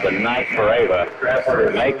misses of the night for Ava.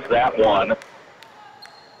 Makes that one.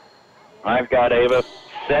 I've got Ava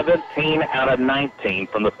 17 out of 19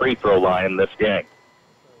 from the free throw line in this game.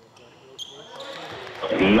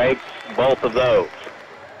 Makes both of those.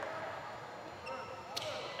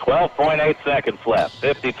 12.8 seconds left.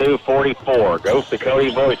 52-44. Goes to Cody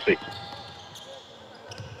Boise.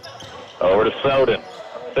 Over to Soden.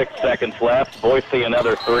 6 seconds left. Boise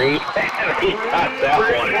another 3. And he got that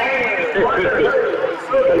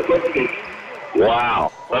one.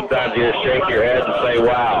 Wow. Sometimes you just shake your head and say,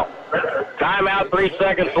 wow. Timeout, 3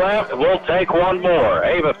 seconds left. We'll take one more.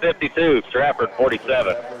 Ava 52, Strafford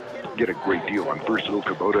 47. Get a great deal on versatile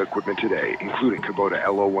Kubota equipment today, including Kubota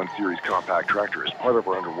LO1 Series compact tractors, part of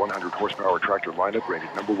our under 100 horsepower tractor lineup rated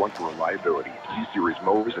 #1 for reliability. Z-Series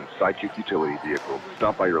mowers and sidekick utility vehicles.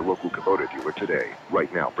 Stop by your local Kubota dealer today.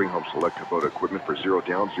 Right now, bring home select Kubota equipment for 0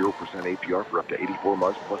 down, 0% APR for up to 84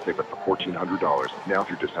 months, plus save up to $1,400. Now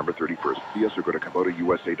through December 31st. See us or go to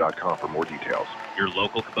KubotaUSA.com for more details. Your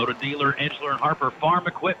local Kubota dealer, Edgeler & Harper Farm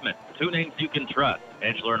Equipment. 2 names you can trust,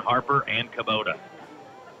 Edgeler & Harper and Kubota.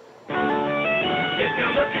 If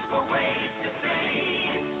you're looking for ways to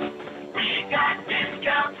save, we got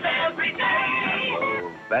discounts every day.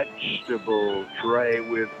 Vegetable tray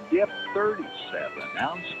with dip, 37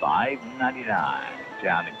 ounce, $5.99.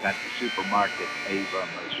 Town and Country Supermarket, Ava,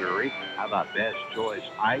 Missouri. How about Best Choice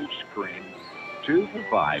ice cream, 2 for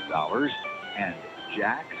 $5, and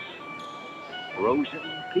Jack's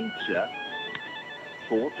frozen pizza,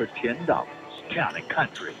 4 for $10. Town and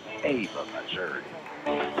Country, Ava, Missouri.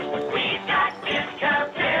 We've got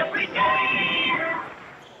discounts every day.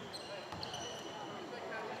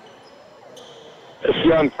 This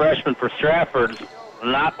young freshman for Strafford's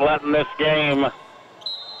not letting this game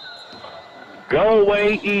go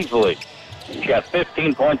away easily. He's got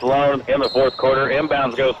 15 points alone in the 4th quarter.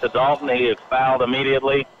 Inbounds goes to Dalton. He is fouled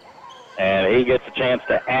immediately, and he gets a chance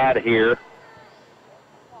to add here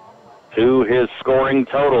to his scoring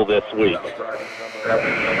total this week.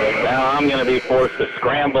 Now I'm going to be forced to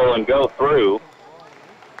scramble and go through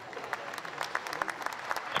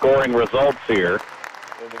scoring results here.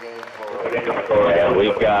 And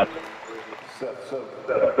we've got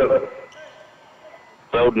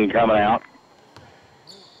Soden coming out.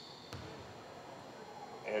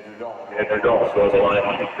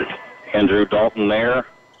 Andrew Dalton there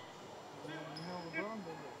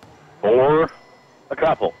for a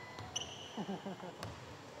couple.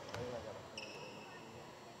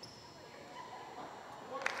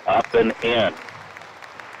 Up and in.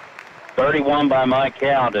 31 by my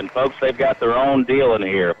count, and folks, they've got their own deal in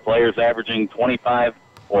here. Players averaging 25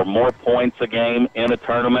 or more points a game in a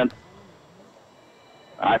tournament.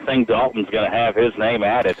 I think Dalton's going to have his name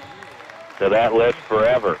added to that list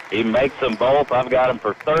forever. He makes them both. I've got him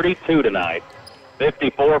for 32 tonight.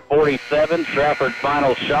 54-47, Strafford's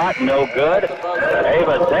final shot, no good.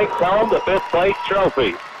 Ava takes home the fifth place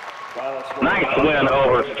trophy. Nice win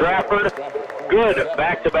over Strafford. Good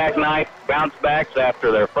back-to-back night bounce backs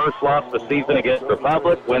after their first loss of the season against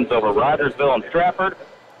Republic. Wins over Rogersville and Strafford.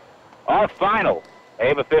 Our final,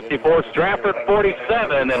 Ava 54, Strafford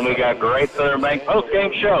 47, and we got great Southern Bank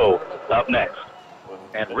postgame show up next.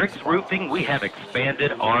 At Rick's Roofing, we have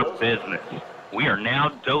expanded our business. We are now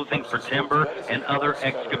dozing for timber and other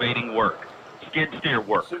excavating work, skid steer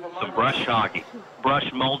work, some brush hogging, brush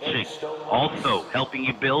mulching, also helping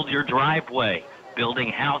you build your driveway, building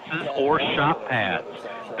houses or shop pads,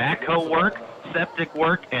 backhoe work, septic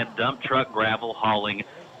work, and dump truck gravel hauling,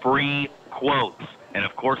 free quotes. And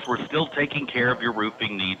of course, we're still taking care of your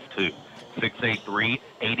roofing needs too.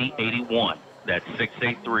 683-8081. That's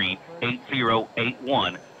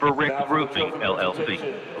 683-8081 for Rick's Roofing, LLC.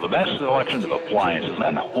 The best selection of appliances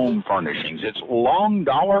and home furnishings. It's Long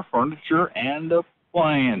Dollar Furniture and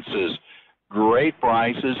Appliances. Great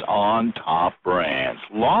prices on top brands.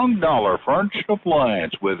 Long Dollar Furniture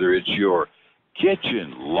Appliance, whether it's your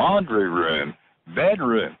kitchen, laundry room,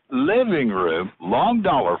 bedroom, living room, Long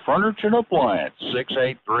Dollar Furniture and Appliance,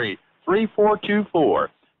 683-3424.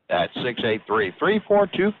 That's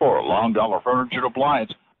 683-3424, Long Dollar Furniture and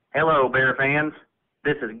Appliance. Hello, Bear fans.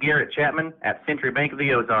 This is Garrett Chapman at Century Bank of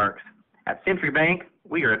the Ozarks. At Century Bank,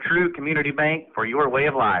 we are a true community bank for your way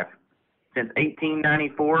of life. Since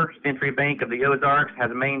 1894, Century Bank of the Ozarks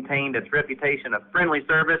has maintained its reputation of friendly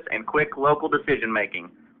service and quick local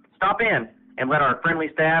decision-making. Stop in and let our friendly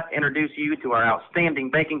staff introduce you to our outstanding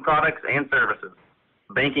banking products and services.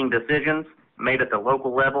 Banking decisions made at the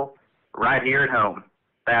local level right here at home.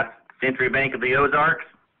 That's Century Bank of the Ozarks,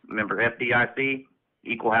 member FDIC,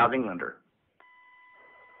 equal housing lender.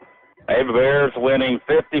 Ava Bears winning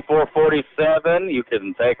 54-47. You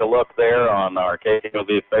can take a look there on our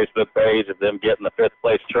KKOV Facebook page of them getting the fifth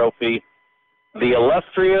place trophy. The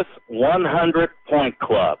illustrious 100-point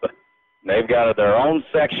club. They've got their own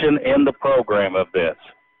section in the program of this.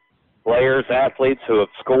 Players, athletes who have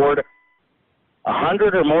scored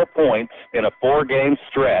 100 or more points in a 4-game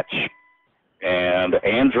stretch. And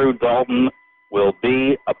Andrew Dalton will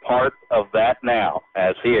be a part of that now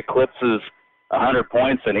as he eclipses 100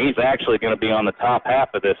 points, and he's actually going to be on the top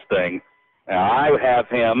half of this thing. Now, I have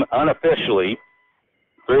him unofficially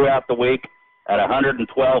throughout the week at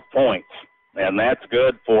 112 points, and that's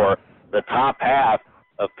good for the top half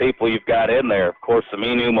of people you've got in there. Of course,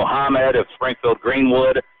 Aminu Muhammad of Springfield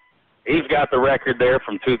Greenwood, he's got the record there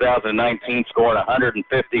from 2019, scoring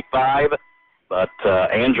 155. But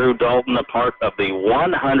Andrew Dalton, a part of the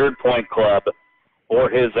 100-point club for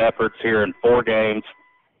his efforts here in 4 games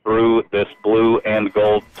through this blue and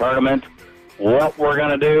gold tournament. What we're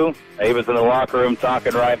going to do, Ava's in the locker room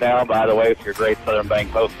talking right now, by the way, for your great Southern Bank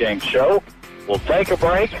postgame show. We'll take a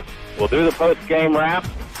break. We'll do the postgame wrap,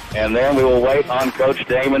 and then we will wait on Coach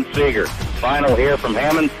Damon Seeger. Final here from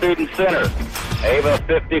Hammons Student Center. Ava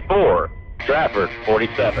 54, Strafford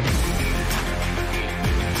 47.